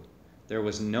do. There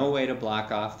was no way to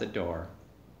block off the door.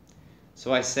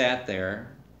 So I sat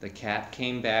there. The cat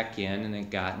came back in and it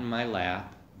got in my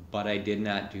lap, but I did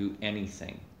not do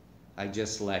anything. I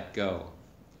just let go.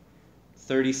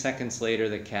 30 seconds later,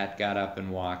 the cat got up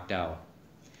and walked out.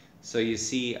 So you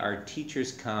see, our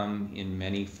teachers come in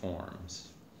many forms.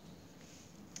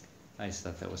 I just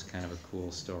thought that was kind of a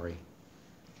cool story.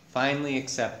 Finally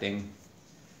accepting,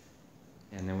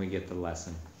 and then we get the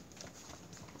lesson.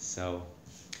 So,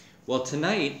 well,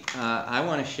 tonight I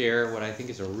want to share what I think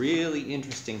is a really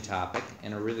interesting topic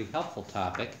and a really helpful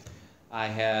topic. I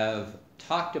have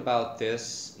talked about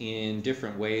this in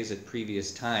different ways at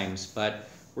previous times, but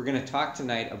We're going to talk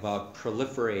tonight about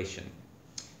proliferation,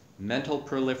 mental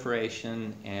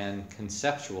proliferation and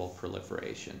conceptual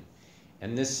proliferation.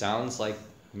 And this sounds like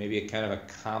maybe a kind of a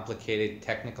complicated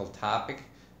technical topic,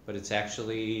 but it's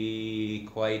actually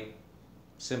quite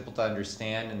simple to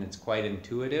understand, and it's quite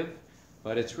intuitive,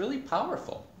 but it's really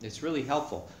powerful. It's really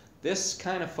helpful. This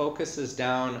kind of focuses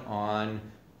down on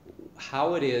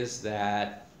how it is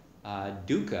that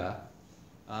dukkha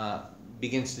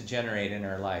begins to generate in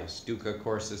our lives. Dukkha, of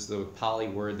course, is the Pali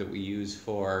word that we use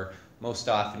for, most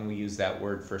often we use that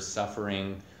word for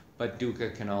suffering, but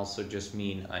dukkha can also just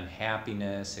mean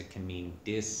unhappiness, it can mean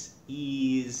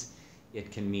dis-ease,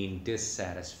 it can mean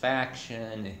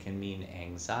dissatisfaction, it can mean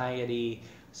anxiety.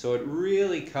 So it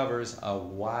really covers a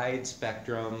wide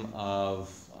spectrum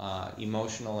of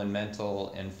emotional and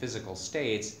mental and physical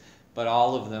states, but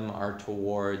all of them are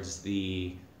towards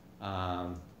the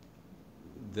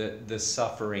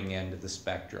suffering end of the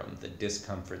spectrum, the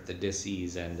discomfort, the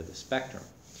dis-ease end of the spectrum.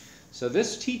 So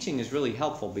this teaching is really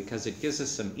helpful because it gives us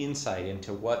some insight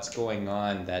into what's going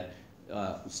on that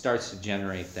starts to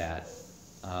generate that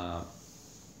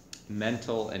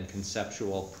mental and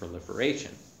conceptual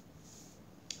proliferation.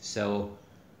 So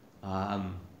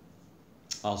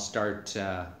I'll start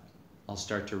to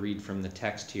read from the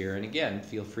text here, and again,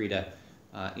 feel free to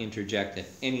interject at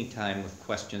any time with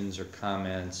questions or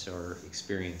comments or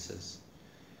experiences.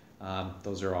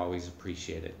 Those are always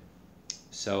appreciated.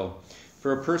 So,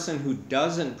 for a person who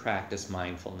doesn't practice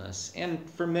mindfulness, and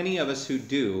for many of us who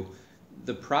do,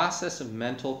 the process of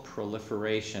mental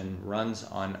proliferation runs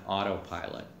on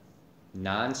autopilot,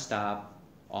 non-stop,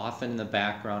 often in the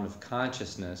background of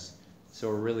consciousness, so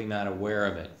we're really not aware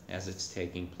of it as it's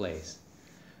taking place.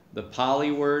 The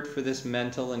Pali word for this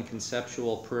mental and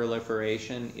conceptual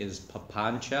proliferation is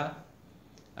papancha.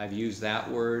 I've used that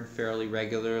word fairly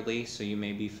regularly, so you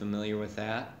may be familiar with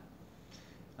that.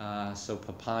 So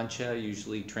papancha,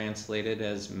 usually translated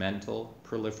as mental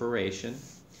proliferation.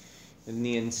 And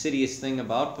the insidious thing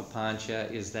about papancha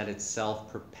is that it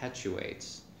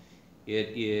self-perpetuates.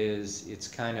 It's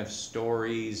kind of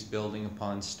stories building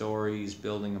upon stories,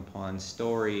 building upon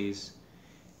stories.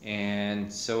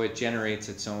 And so it generates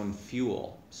its own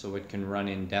fuel, so it can run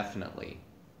indefinitely.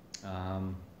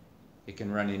 It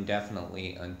can run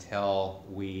indefinitely until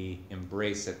we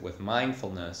embrace it with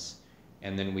mindfulness,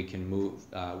 and then we can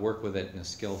work with it in a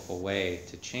skillful way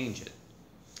to change it.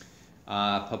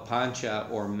 Papancha,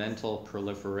 or mental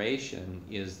proliferation,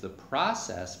 is the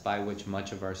process by which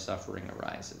much of our suffering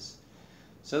arises.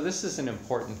 So this is an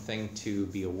important thing to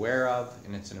be aware of,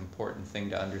 and it's an important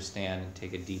thing to understand and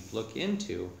take a deep look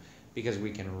into, because we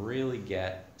can really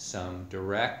get some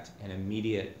direct and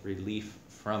immediate relief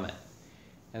from it.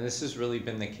 And this has really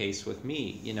been the case with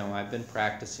me. You know, I've been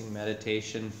practicing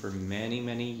meditation for many,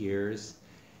 many years,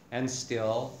 and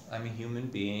still I'm a human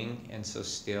being, and so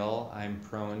still I'm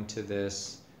prone to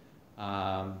this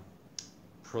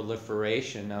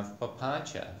proliferation of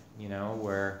papancha, you know,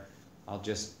 where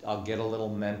I'll get a little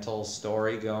mental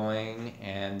story going,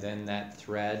 and then that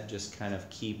thread just kind of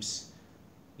keeps,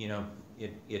 you know,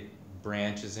 it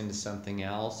branches into something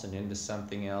else and into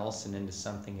something else and into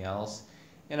something else.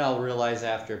 And I'll realize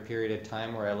after a period of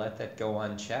time where I let that go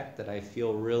unchecked that I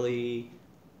feel really,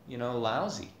 you know,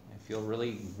 lousy. I feel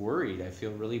really worried. I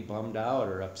feel really bummed out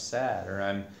or upset, or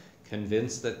I'm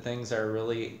convinced that things are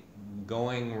really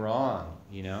going wrong,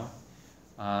 you know.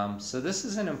 So this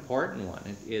is an important one.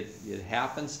 It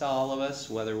happens to all of us,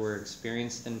 whether we're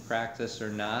experienced in practice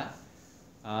or not.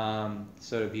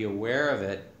 So to be aware of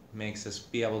it makes us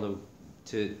be able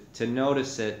to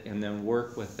notice it and then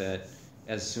work with it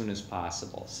as soon as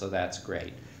possible. So that's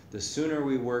great. The sooner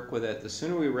we work with it, the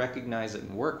sooner we recognize it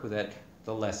and work with it,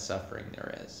 the less suffering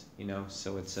there is. You know,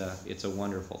 so it's a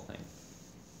wonderful thing.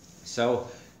 So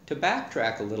to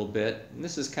backtrack a little bit, and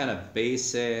this is kind of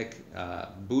basic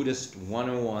Buddhist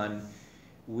 101,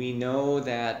 we know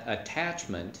that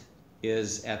attachment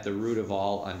is at the root of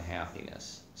all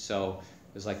unhappiness. So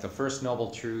it's like the first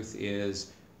noble truth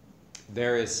is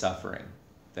there is suffering,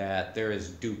 that there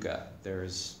is dukkha,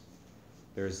 there's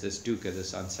this dukkha,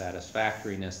 this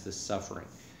unsatisfactoriness, this suffering.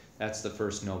 That's the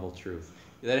first noble truth.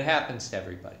 That it happens to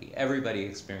everybody. Everybody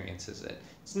experiences it.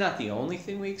 It's not the only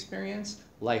thing we experience.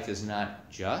 Life is not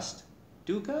just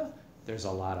dukkha. There's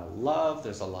a lot of love,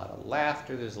 there's a lot of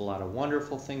laughter, there's a lot of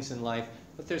wonderful things in life,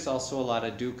 but there's also a lot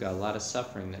of dukkha, a lot of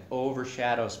suffering that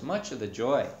overshadows much of the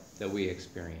joy that we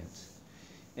experience.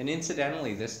 And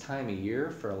incidentally, this time of year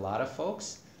for a lot of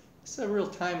folks, it's a real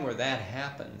time where that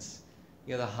happens.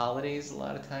 You know, the holidays a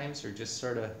lot of times are just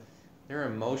sort of, they're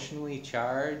emotionally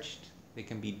charged. They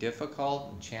can be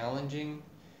difficult and challenging.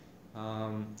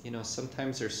 You know,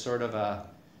 sometimes there's sort of a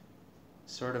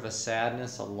sort of a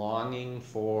sadness, a longing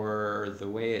for the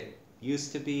way it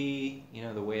used to be,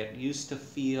 the way it used to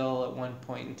feel at one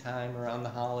point in time around the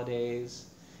holidays.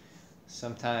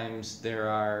 Sometimes there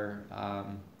are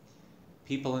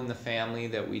people in the family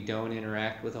that we don't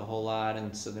interact with a whole lot,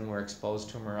 and so then we're exposed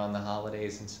to them around the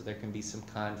holidays, and so there can be some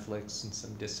conflicts and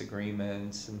some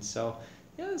disagreements, and so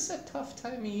it's a tough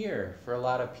time of year for a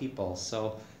lot of people.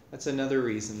 So that's another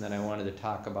reason that I wanted to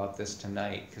talk about this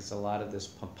tonight, because a lot of this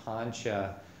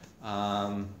papancha,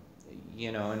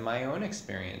 in my own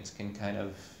experience, can kind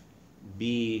of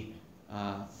be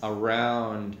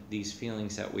around these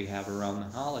feelings that we have around the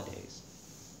holidays.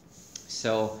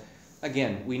 So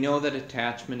again, we know that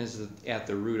attachment is at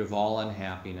the root of all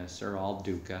unhappiness, or all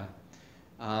dukkha.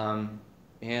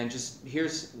 And just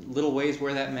here's little ways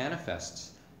where that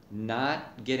manifests.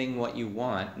 Not getting what you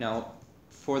want. Now,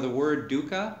 for the word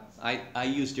dukkha, I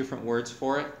use different words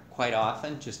for it quite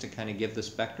often, just to kind of give the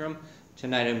spectrum.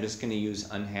 Tonight I'm just going to use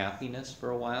unhappiness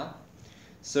for a while.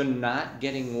 So not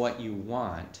getting what you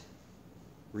want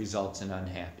results in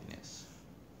unhappiness.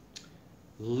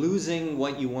 Losing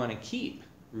what you want to keep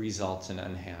results in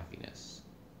unhappiness.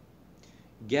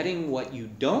 Getting what you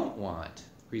don't want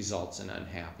results in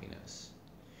unhappiness.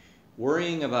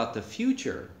 Worrying about the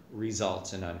future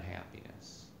results in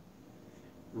unhappiness.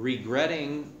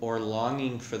 Regretting or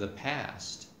longing for the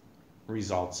past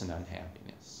results in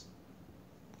unhappiness.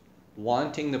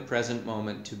 Wanting the present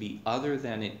moment to be other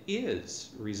than it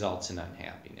is results in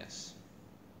unhappiness.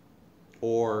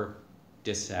 Or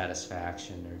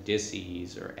dissatisfaction, or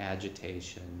dis-ease, or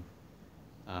agitation,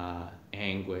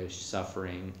 anguish,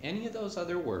 suffering, any of those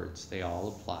other words, they all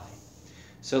apply.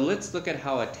 So let's look at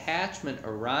how attachment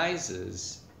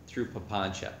arises through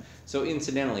papancha. So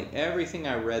incidentally, everything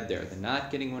I read there, the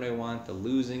not getting what I want, the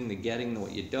losing, the getting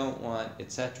what you don't want,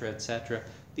 etc.,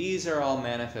 these are all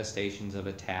manifestations of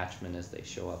attachment as they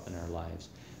show up in our lives.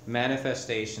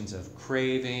 Manifestations of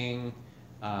craving,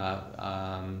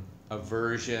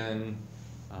 aversion,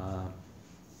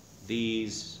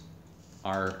 these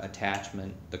are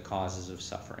attachment, the causes of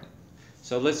suffering.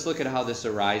 So let's look at how this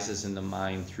arises in the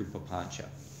mind through papancha.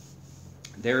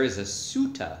 There is a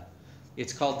sutta.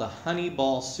 It's called the Honey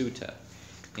Ball Sutta.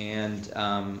 And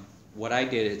what I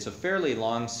did, it's a fairly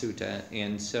long sutta,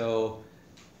 and so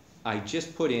I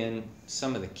just put in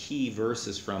some of the key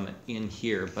verses from it in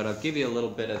here, but I'll give you a little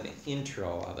bit of the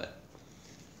intro of it.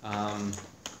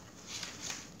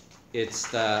 It's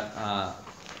the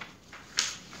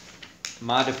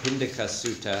Madhupindika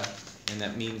Sutta, and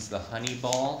that means the Honey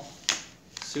Ball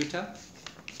Sutta.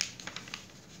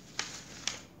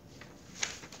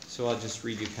 So I'll just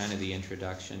read you kind of the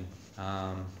introduction.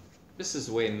 This is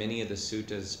the way many of the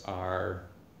suttas are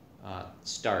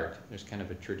start. There's kind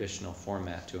of a traditional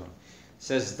format to them. It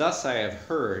says, "Thus I have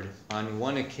heard, on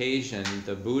one occasion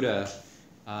the Buddha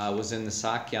was in the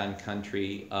Sakyan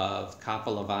country of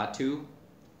Kapilavatthu.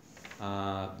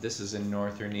 This is in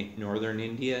northern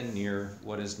India, near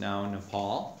what is now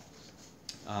Nepal.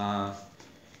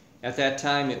 At that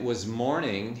time it was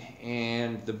morning,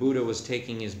 and the Buddha was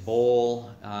taking his bowl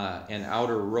and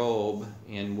outer robe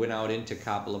and went out into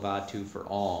Kapilavatthu for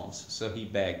alms. So he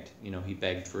begged, he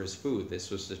begged for his food.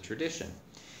 This was the tradition.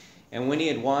 And when he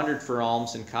had wandered for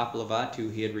alms in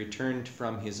Kapilavatthu, he had returned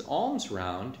from his alms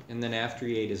round, and then after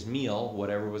he ate his meal,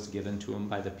 whatever was given to him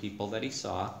by the people that he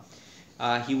saw,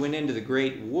 he went into the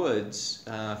great woods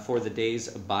for the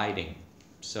day's abiding.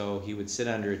 So he would sit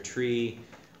under a tree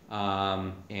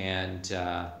and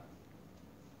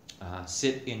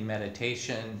sit in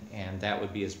meditation, and that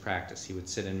would be his practice. He would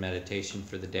sit in meditation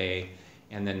for the day,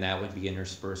 and then that would be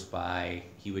interspersed by,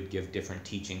 he would give different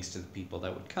teachings to the people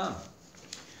that would come.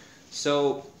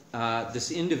 So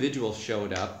this individual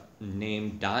showed up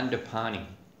named Dandapani,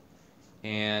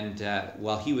 and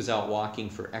while he was out walking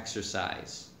for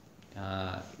exercise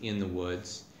in the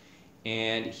woods,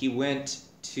 and he went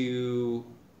to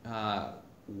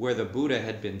where the Buddha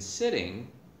had been sitting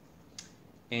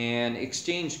and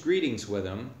exchanged greetings with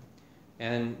him.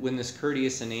 And when this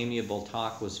courteous and amiable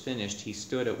talk was finished, he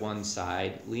stood at one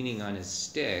side, leaning on his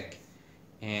stick,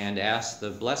 and asked the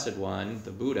Blessed One,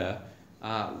 the Buddha,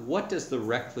 what does the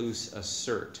recluse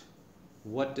assert?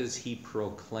 What does he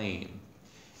proclaim?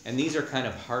 And these are kind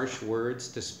of harsh words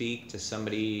to speak to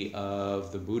somebody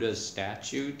of the Buddha's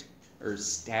stature,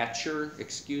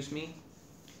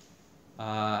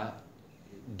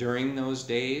 during those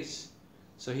days.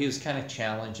 So he was kind of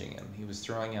challenging him. He was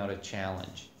throwing out a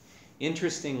challenge.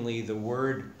 Interestingly, the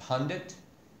word pundit,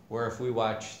 where if we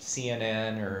watch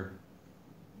CNN or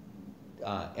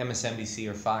MSNBC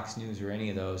or Fox News or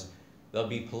any of those, there'll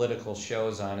be political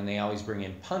shows on, and they always bring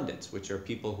in pundits, which are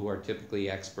people who are typically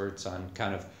experts on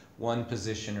kind of one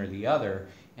position or the other,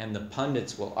 and the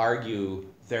pundits will argue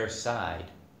their side,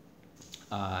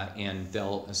 and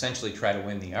they'll essentially try to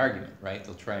win the argument, right?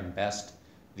 They'll try and best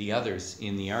the others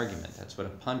in the argument. That's what a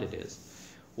pundit is.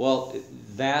 Well,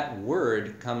 that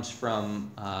word comes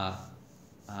from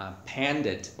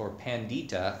pandit or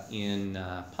pandita in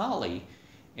Pali,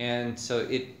 and so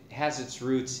it has its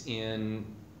roots in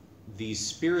these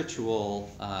spiritual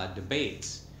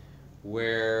debates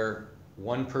where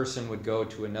one person would go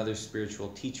to another spiritual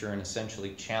teacher and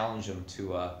essentially challenge them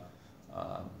to a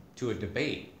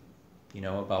debate,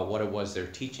 about what it was they're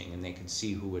teaching, and they could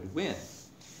see who would win.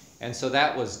 And so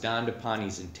that was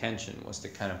Dandapani's intention, was to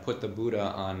kind of put the Buddha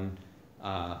on,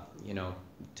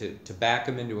 to back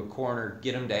him into a corner,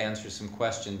 get him to answer some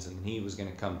questions, and he was going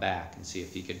to come back and see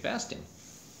if he could best him.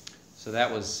 So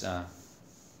that was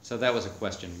a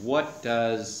question. What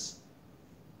does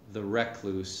the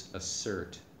recluse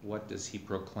assert? What does he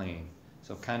proclaim?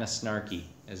 So kind of snarky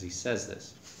as he says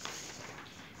this.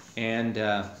 And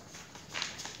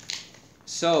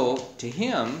so to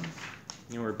him,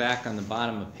 we're back on the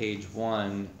bottom of page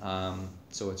 1,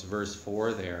 so it's verse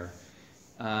 4 there.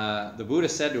 The Buddha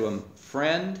said to him,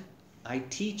 "Friend, I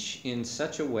teach in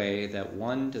such a way that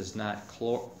one does not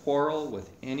quarrel with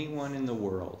anyone in the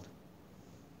world."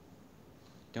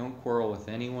 Don't quarrel with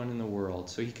anyone in the world.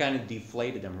 So he kind of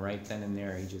deflated him right then and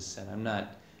there. He just said, I'm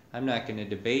not going to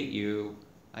debate you.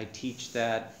 I teach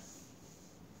that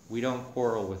we don't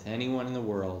quarrel with anyone in the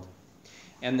world,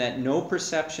 and that no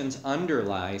perceptions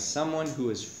underlie someone who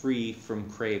is free from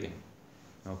craving.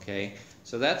 Okay?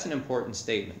 So that's an important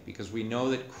statement, because we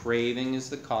know that craving is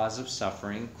the cause of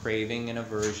suffering. Craving and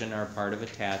aversion are part of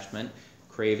attachment.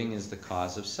 Craving is the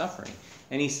cause of suffering.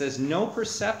 And he says no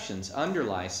perceptions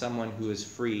underlie someone who is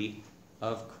free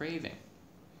of craving.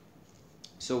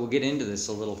 So we'll get into this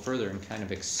a little further and kind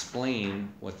of explain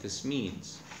what this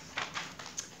means.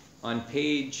 On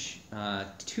page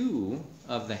 2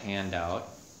 of the handout,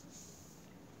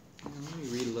 let me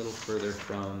read a little further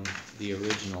from the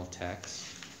original text.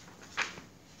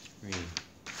 Read.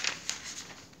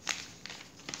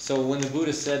 So when the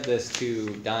Buddha said this to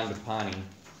Dandapani,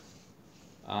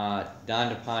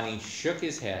 Dandapani shook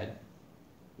his head,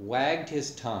 wagged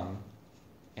his tongue,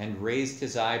 and raised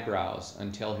his eyebrows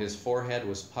until his forehead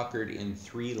was puckered in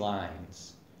 3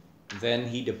 lines. Then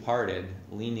he departed,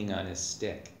 leaning on his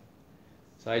stick.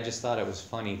 So I just thought it was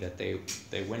funny that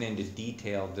they went into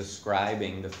detail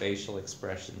describing the facial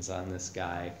expressions on this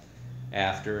guy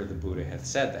after the Buddha had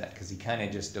said that, because he kind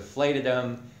of just deflated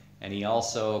him, and he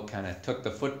also kind of took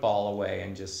the football away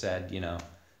and just said,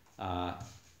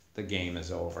 the game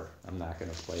is over. I'm not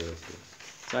going to play with you.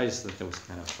 So I just thought that was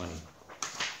kind of funny.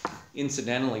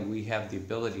 Incidentally, we have the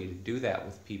ability to do that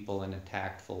with people in a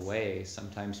tactful way.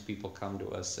 Sometimes people come to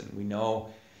us and we know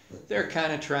they're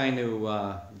kind of trying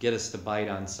to get us to bite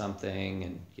on something,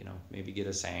 and maybe get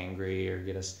us angry, or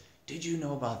get us, did you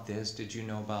know about this? Did you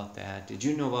know about that? Did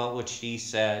you know about what she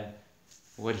said?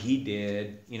 What he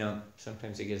did?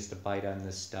 Sometimes they get us to bite on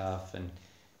this stuff, and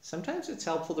sometimes it's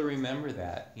helpful to remember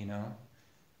that,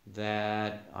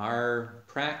 that our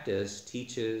practice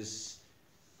teaches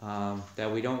that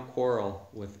we don't quarrel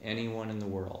with anyone in the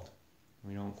world.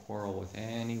 We don't quarrel with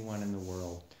anyone in the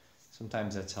world.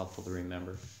 Sometimes that's helpful to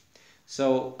remember.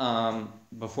 So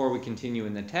before we continue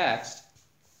in the text,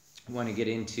 I want to get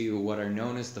into what are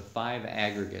known as the 5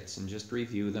 aggregates and just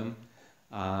review them.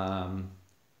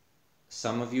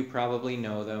 Some of you probably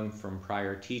know them from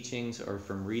prior teachings or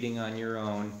from reading on your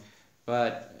own,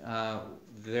 but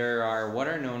there are what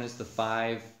are known as the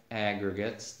 5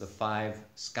 aggregates, the 5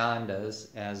 skandhas,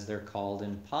 as they're called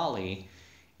in Pali.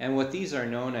 And what these are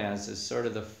known as is sort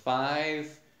of the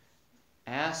 5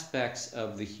 aspects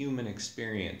of the human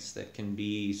experience that can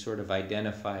be sort of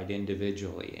identified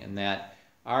individually, and that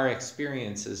our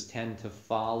experiences tend to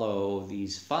follow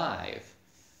these 5,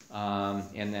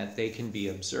 and that they can be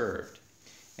observed.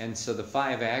 And so the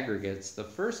 5 aggregates, the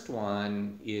first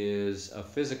one is a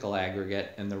physical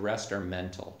aggregate, and the rest are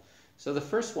mental. So the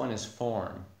first one is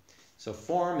form. So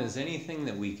form is anything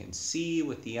that we can see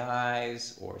with the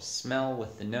eyes, or smell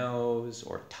with the nose,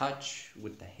 or touch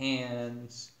with the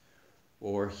hands,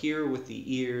 or hear with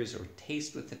the ears, or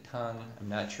taste with the tongue. I'm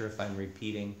not sure if I'm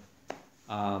repeating.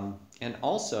 And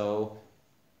also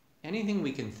anything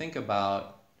we can think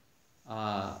about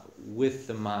with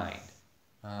the mind.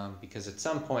 Because at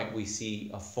some point we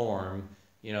see a form,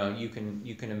 you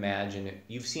can imagine it.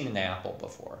 You've seen an apple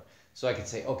before. So I could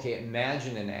say, okay,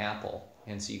 imagine an apple.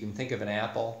 And so you can think of an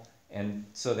apple, and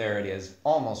so there it is,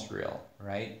 almost real,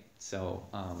 right? So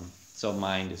So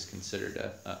mind is considered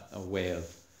a way of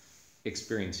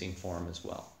experiencing form as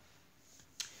well.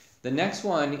 The next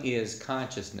one is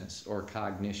consciousness or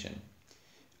cognition.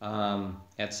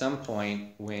 At some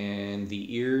point when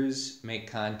the ears make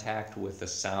contact with a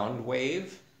sound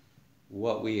wave,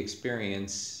 what we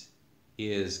experience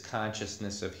is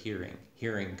consciousness of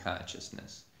hearing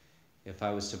consciousness. If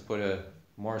I was to put a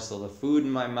morsel of food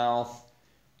in my mouth,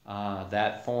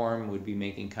 that form would be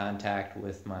making contact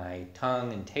with my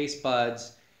tongue and taste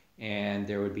buds, and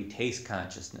there would be taste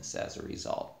consciousness as a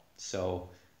result. So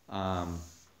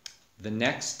the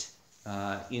next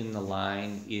in the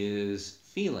line is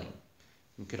feeling.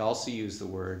 You could also use the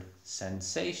word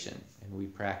sensation, and we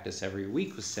practice every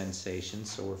week with sensation,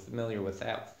 so we're familiar with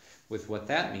that, with what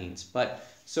that means. But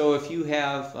so if you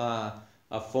have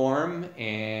a form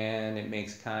and it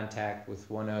makes contact with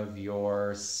one of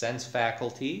your sense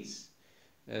faculties,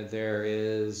 there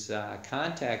is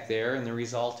contact there, and the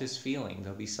result is feeling.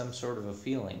 There'll be some sort of a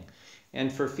feeling.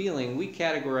 And for feeling, we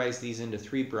categorize these into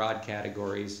three broad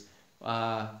categories.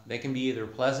 They can be either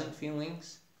pleasant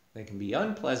feelings, they can be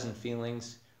unpleasant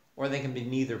feelings, or they can be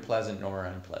neither pleasant nor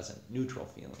unpleasant, neutral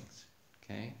feelings.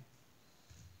 Okay?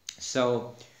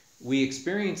 So we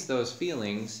experience those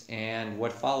feelings, and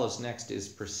what follows next is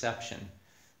perception.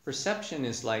 Perception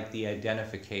is like the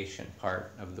identification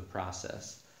part of the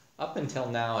process. Up until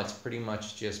now, it's pretty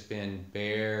much just been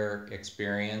bare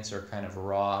experience or kind of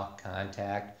raw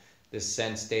contact. This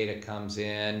sense data comes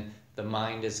in, the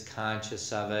mind is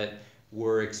conscious of it,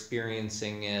 we're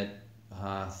experiencing it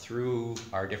through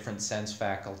our different sense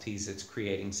faculties. It's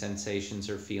creating sensations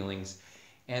or feelings.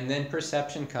 And then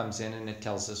perception comes in and it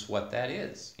tells us what that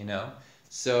is, you know?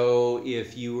 So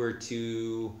if you were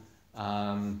to,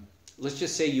 let's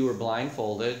just say you were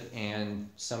blindfolded and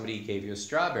somebody gave you a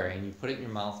strawberry and you put it in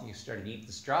your mouth and you started to eat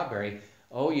the strawberry,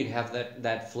 oh, you'd have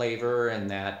that flavor and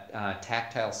that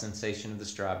tactile sensation of the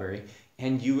strawberry,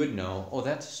 and you would know, oh,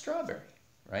 that's a strawberry,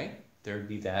 right? There'd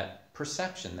be that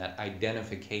perception, that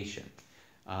identification.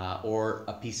 Or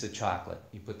a piece of chocolate.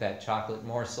 You put that chocolate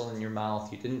morsel in your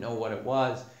mouth, you didn't know what it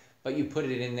was, but you put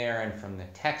it in there, and from the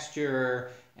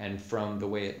texture and from the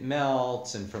way it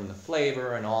melts and from the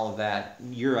flavor and all of that,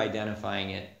 you're identifying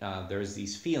it. There's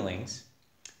these feelings.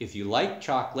 If you like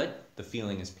chocolate, the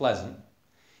feeling is pleasant.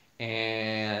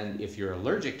 And if you're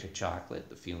allergic to chocolate,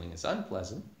 the feeling is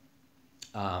unpleasant.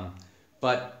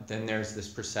 But then there's this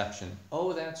perception,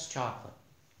 oh, that's chocolate,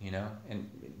 you know, and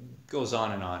it goes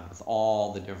on and on with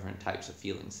all the different types of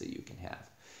feelings that you can have.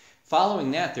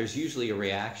 Following that, there's usually a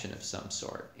reaction of some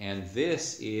sort, and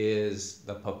this is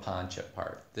the papancha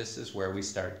part. This is where we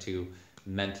start to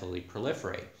mentally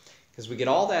proliferate, because we get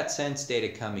all that sense data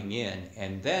coming in,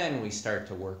 and then we start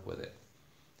to work with it.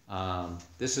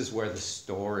 This is where the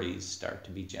stories start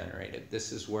to be generated.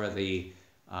 This is where the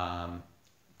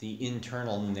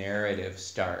internal narrative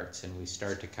starts, and we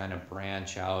start to kind of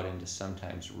branch out into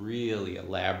sometimes really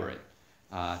elaborate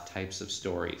types of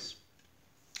stories.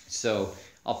 So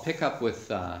I'll pick up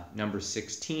with number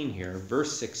 16 here,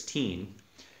 verse 16.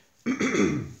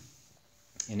 And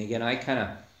again, I kind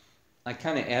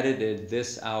of edited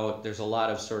this out. There's a lot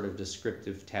of sort of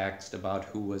descriptive text about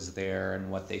who was there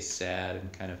and what they said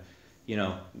and kind of, you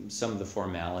know, some of the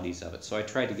formalities of it. So I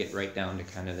tried to get right down to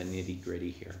kind of the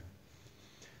nitty-gritty here.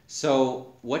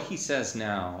 So what he says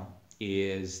now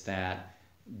is that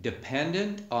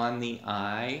dependent on the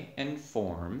I and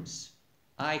forms,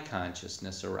 I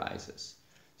consciousness arises.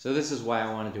 So this is why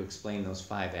I wanted to explain those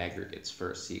 5 aggregates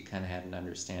first, so you kind of had an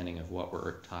understanding of what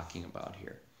we're talking about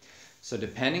here. So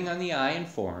depending on the I and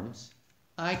forms,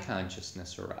 I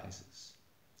consciousness arises.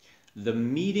 The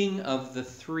meeting of the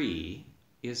 3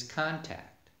 is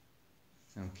contact.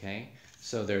 Okay?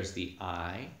 So there's the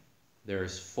I,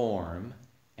 there's form,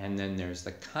 and then there's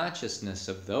the consciousness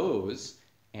of those,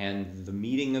 and the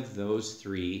meeting of those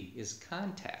 3 is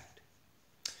contact.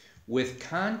 With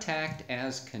contact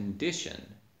as condition,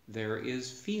 there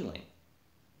is feeling.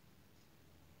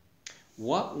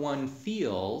 What one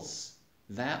feels,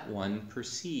 that one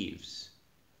perceives.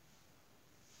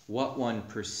 What one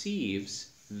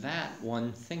perceives, that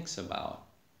one thinks about.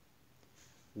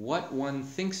 What one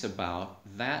thinks about,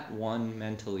 that one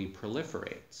mentally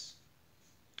proliferates.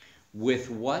 With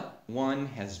what one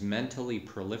has mentally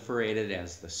proliferated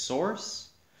as the source,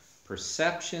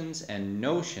 perceptions and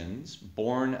notions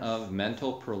born of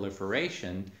mental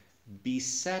proliferation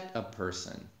beset a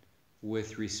person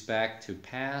with respect to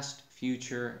past,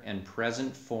 future, and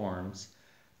present forms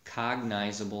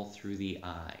cognizable through the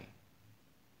I.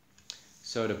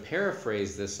 So to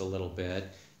paraphrase this a little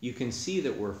bit, you can see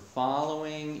that we're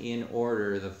following in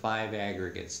order the 5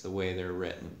 aggregates the way they're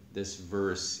written. This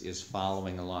verse is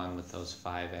following along with those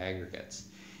 5 aggregates.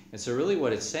 And so really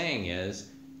what it's saying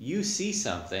is, you see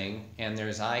something and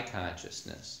there's eye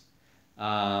consciousness.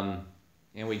 And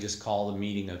we just call the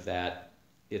meaning of that,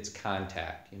 it's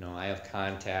contact. You know, I have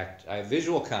contact, I have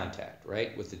visual contact,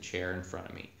 right, with the chair in front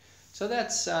of me. So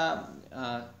that's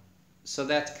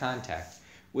contact.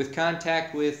 With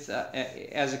contact with,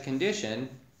 as a condition,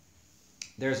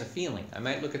 there's a feeling. I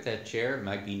might look at that chair, it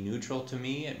might be neutral to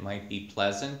me, it might be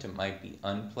pleasant, it might be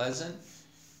unpleasant,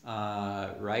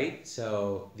 right?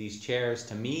 So these chairs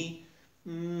to me,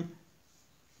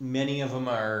 many of them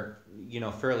are, you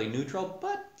know, fairly neutral,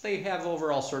 but they have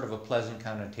overall sort of a pleasant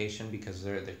connotation because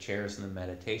they're the chairs in the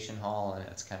meditation hall, and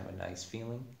it's kind of a nice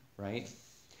feeling, right?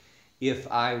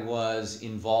 If I was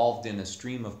involved in a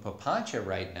stream of papancha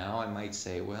right now, I might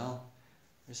say, well,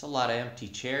 there's a lot of empty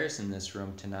chairs in this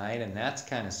room tonight, and that's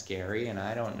kind of scary, and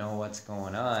I don't know what's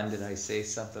going on. Did I say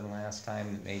something last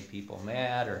time that made people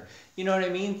mad? Or, you know what I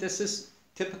mean? This is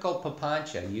typical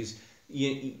papancha.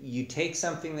 You take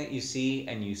something that you see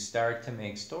and you start to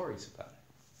make stories about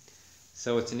it.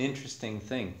 So it's an interesting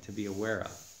thing to be aware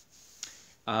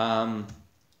of.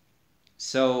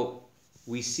 So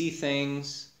we see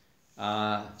things.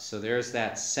 So there's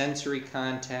that sensory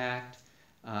contact.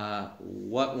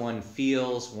 What one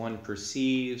feels, one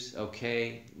perceives.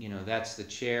 Okay, you know, that's the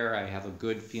chair. I have a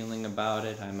good feeling about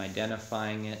it. I'm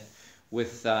identifying it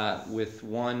with what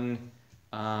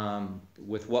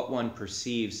one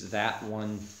perceives, that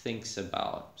one thinks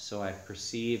about. So I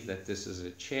perceive that this is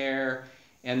a chair,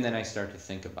 and then I start to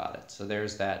think about it. So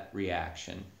there's that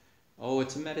reaction. Oh,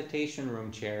 it's a meditation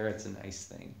room chair. It's a nice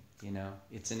thing. You know,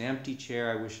 it's an empty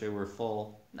chair. I wish they were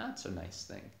full. Not so nice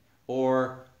thing.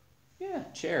 Or, yeah,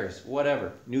 chairs,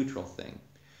 whatever, neutral thing.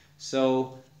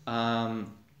 So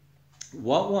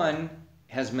what one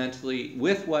has mentally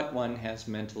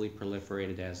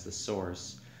proliferated as the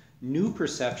source, new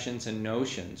perceptions and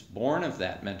notions born of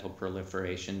that mental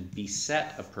proliferation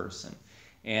beset a person.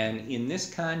 And in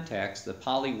this context, the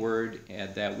Pali word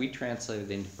that we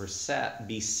translated into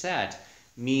beset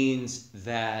means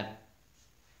that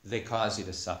they cause you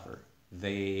to suffer.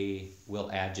 They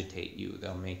will agitate you.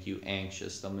 They'll make you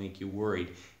anxious. They'll make you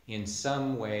worried. In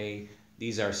some way,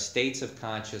 these are states of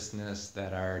consciousness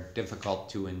that are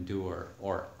difficult to endure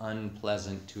or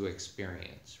unpleasant to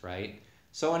experience, right?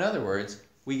 So in other words,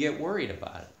 we get worried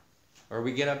about it, or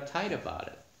we get uptight about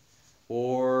it,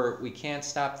 or we can't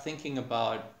stop thinking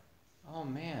about, oh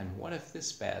man, what if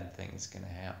this bad thing's going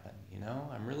to happen? You know,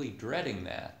 I'm really dreading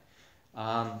that.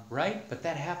 Right? But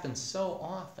that happens so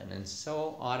often and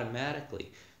so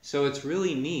automatically. So it's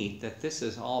really neat that this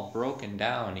is all broken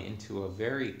down into a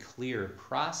very clear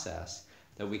process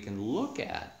that we can look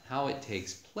at how it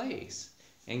takes place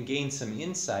and gain some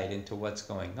insight into what's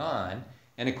going on.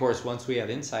 And of course, once we have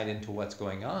insight into what's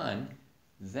going on,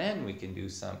 then we can do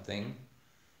something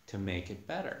to make it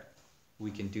better.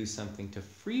 We can do something to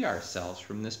free ourselves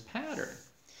from this pattern.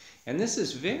 And this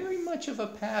is very much of a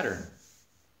pattern.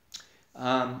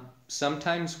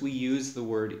 Sometimes we use the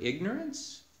word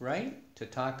ignorance, right, to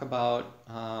talk about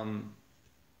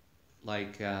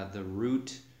the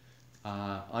root,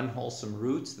 unwholesome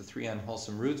roots, the 3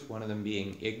 unwholesome roots, one of them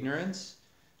being ignorance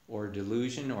or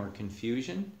delusion or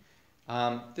confusion.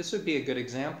 This would be a good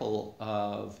example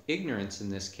of ignorance in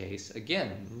this case.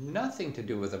 Again, nothing to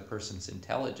do with a person's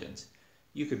intelligence.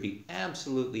 You could be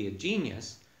absolutely a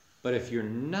genius, but if you're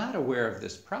not aware of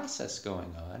this process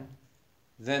going on,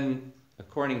 then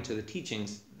according to the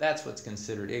teachings, that's what's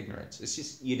considered ignorance. It's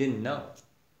just you didn't know.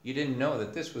 You didn't know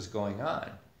that this was going on.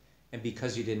 And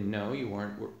because you didn't know, you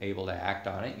weren't able to act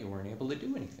on it. You weren't able to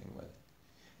do anything with it.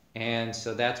 And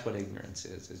so that's what ignorance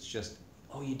is. It's just,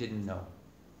 oh, you didn't know.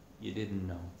 You didn't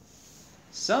know.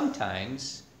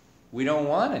 Sometimes we don't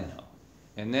want to know.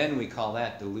 And then we call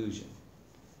that delusion.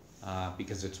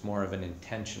 Because it's more of an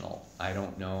intentional, I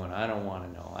don't know and I don't want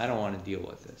to know. I don't want to deal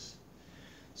with this.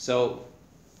 So,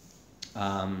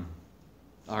 all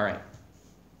right.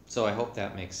 So I hope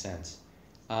that makes sense.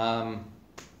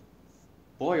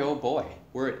 Boy, oh boy,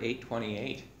 we're at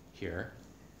 8:28 here,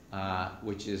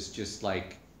 which is just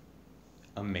like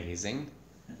amazing.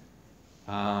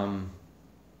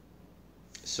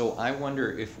 So I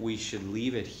wonder if we should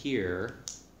leave it here,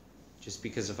 just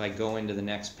because if I go into the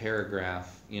next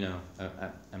paragraph, you know,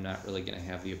 I'm not really going to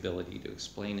have the ability to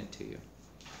explain it to you.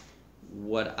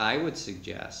 What I would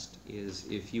suggest is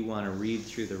if you want to read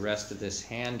through the rest of this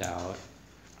handout,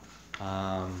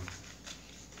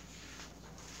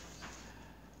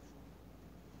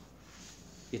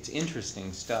 it's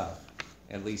interesting stuff.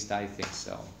 At least I think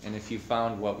so. And if you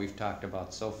found what we've talked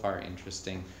about so far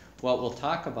interesting, what we'll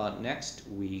talk about next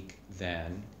week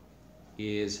then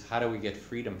is how do we get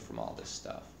freedom from all this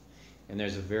stuff. And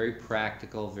there's a very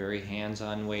practical, very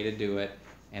hands-on way to do it.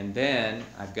 And then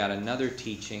I've got another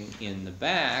teaching in the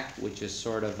back, which is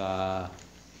sort of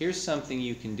here's something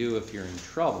you can do if you're in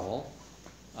trouble,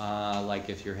 like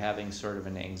if you're having sort of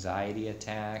an anxiety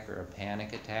attack or a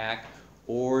panic attack,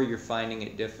 or you're finding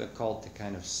it difficult to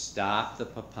kind of stop the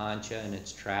papancha in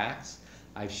its tracks.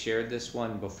 I've shared this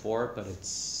one before, but it's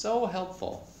so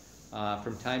helpful.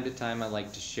 From time to time I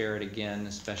like to share it again,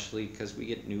 especially because we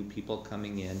get new people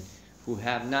coming in who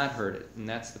have not heard it, and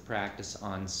that's the practice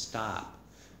on stop.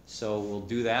 So we'll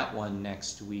do that one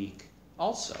next week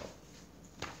also.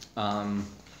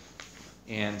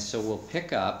 And so we'll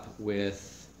pick up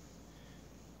with,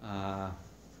 I'm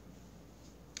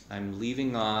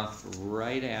leaving off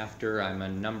right after, I'm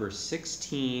on number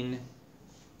 16,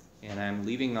 and I'm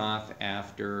leaving off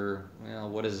after, well,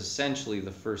 what is essentially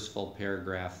the first full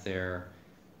paragraph there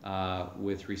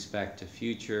with respect to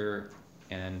future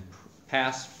and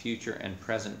past, future, and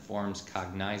present forms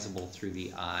cognizable through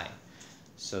the eye.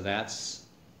 So that's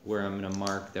where I'm going to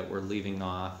mark that we're leaving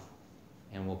off,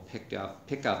 and we'll pick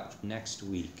up next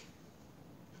week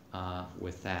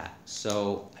with that.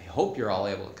 So I hope you're all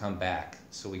able to come back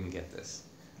so we can get this,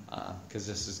 because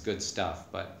this is good stuff,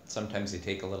 but sometimes they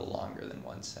take a little longer than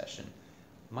one session.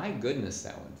 My goodness,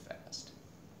 that went fast.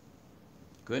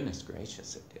 Goodness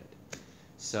gracious, it did.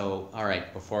 So, all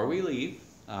right, before we leave,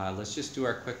 let's just do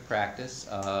our quick practice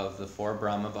of the 4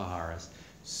 Brahma Viharas.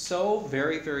 So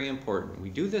very, very important. We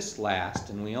do this last,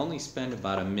 and we only spend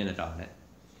about a minute on it.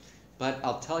 But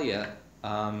I'll tell you,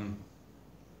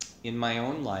 in my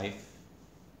own life,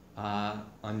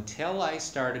 until I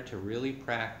started to really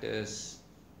practice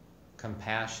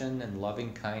compassion and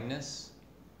loving kindness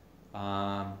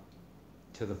to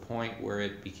the point where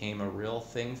it became a real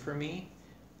thing for me,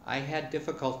 I had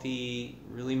difficulty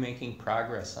really making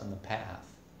progress on the path.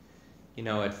 You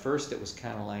know, at first it was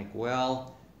kind of like,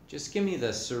 well, just give me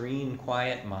the serene,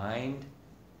 quiet mind.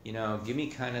 You know, give me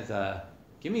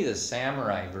the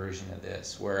samurai version of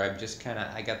this, where I'm just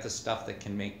I got the stuff that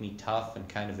can make me tough and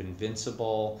kind of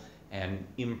invincible and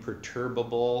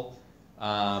imperturbable.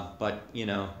 But, you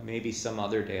know, maybe some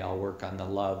other day I'll work on the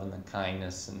love and the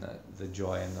kindness and the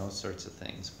joy and those sorts of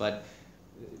things. But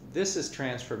this is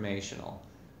transformational.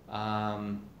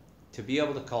 To be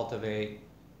able to cultivate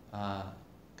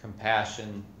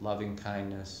compassion, loving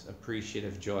kindness,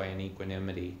 appreciative joy, and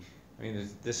equanimity. I mean,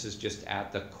 this is just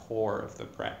at the core of the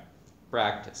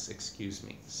practice, excuse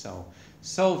me. So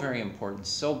very important,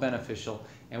 so beneficial.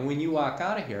 And when you walk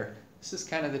out of here, this is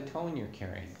kind of the tone you're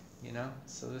carrying, you know?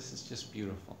 So this is just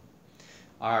beautiful.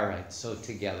 All right, so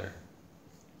together,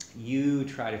 you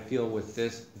try to feel with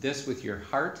this with your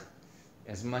heart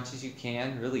as much as you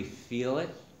can. Really feel it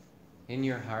in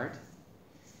your heart.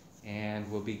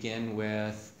 And we'll begin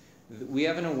with, we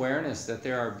have an awareness that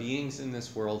there are beings in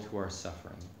this world who are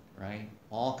suffering, right?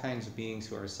 All kinds of beings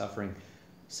who are suffering.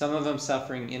 Some of them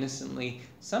suffering innocently.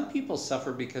 Some people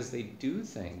suffer because they do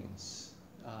things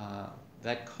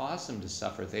that cause them to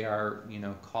suffer. They are, you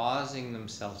know, causing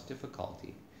themselves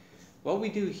difficulty. What we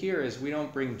do here is we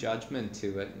don't bring judgment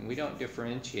to it, and we don't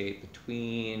differentiate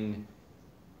between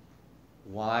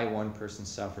why one person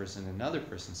suffers and another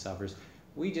person suffers.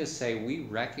 We just say we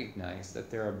recognize that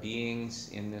there are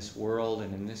beings in this world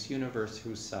and in this universe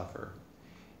who suffer.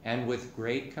 And with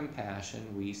great compassion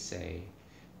we say,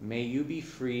 may you be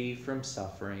free from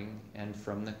suffering and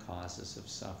from the causes of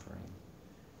suffering.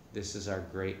 This is our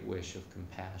great wish of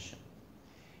compassion.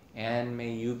 And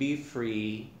may you be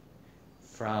free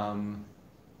from,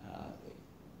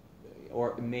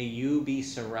 or may you be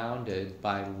surrounded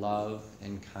by love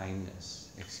and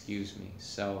kindness. Excuse me.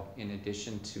 So in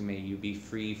addition to may you be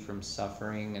free from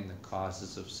suffering and the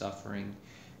causes of suffering,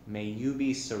 may you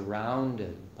be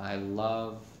surrounded by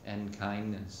love and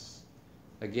kindness.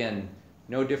 Again,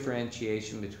 no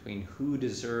differentiation between who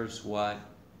deserves what.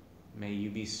 May you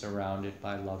be surrounded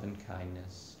by love and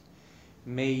kindness.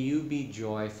 May you be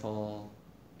joyful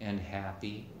and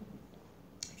happy.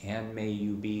 And may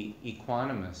you be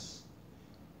equanimous,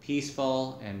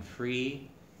 peaceful and free,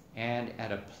 and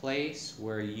at a place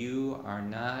where you are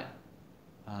not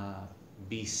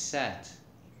beset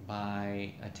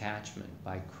by attachment,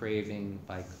 by craving,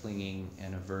 by clinging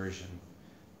and aversion.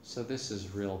 So this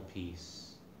is real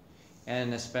peace.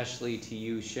 And especially to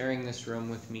you sharing this room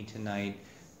with me tonight,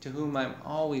 to whom I'm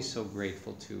always so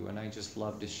grateful to, and I just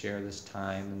love to share this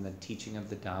time and the teaching of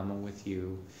the Dhamma with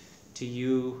you. To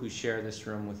you who share this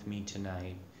room with me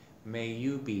tonight, may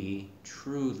you be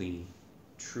truly,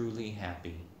 truly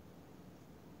happy.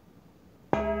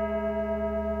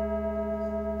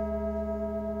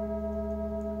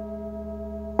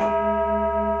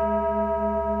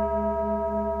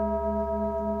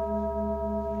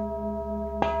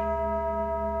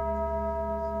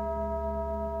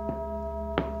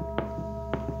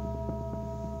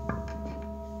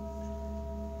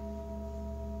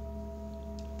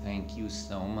 Thank you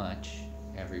so much,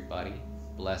 everybody.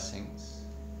 Blessings.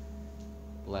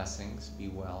 Blessings. Be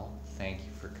well. Thank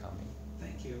you for coming.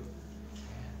 Thank you. Yeah,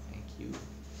 thank you.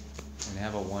 And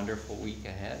have a wonderful week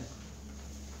ahead.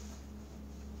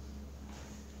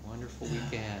 Wonderful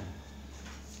week ahead.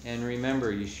 And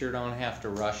remember, you sure don't have to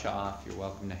rush off. You're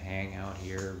welcome to hang out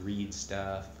here, read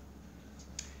stuff.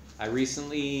 I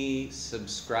recently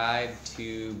subscribed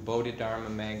to Bodhidharma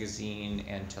magazine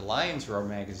and to Lion's Roar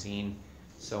magazine.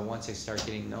 So once I start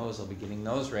getting those, I'll be getting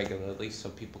those regularly so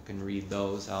people can read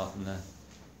those out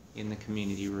in the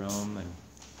community room, and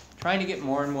trying to get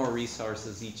more and more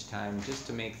resources each time just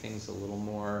to make things a little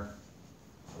more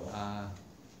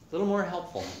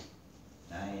helpful.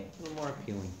 Night. A little more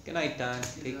appealing. Good night, Don.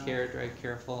 Take care. Drive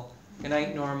careful. Good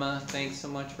night, Norma. Thanks so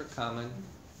much for coming.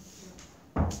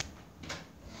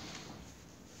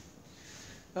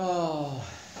 Oh,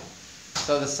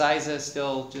 so the Siza is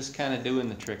still just kind of doing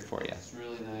the trick for you. It's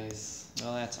really nice.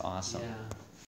 Well, that's awesome. Yeah.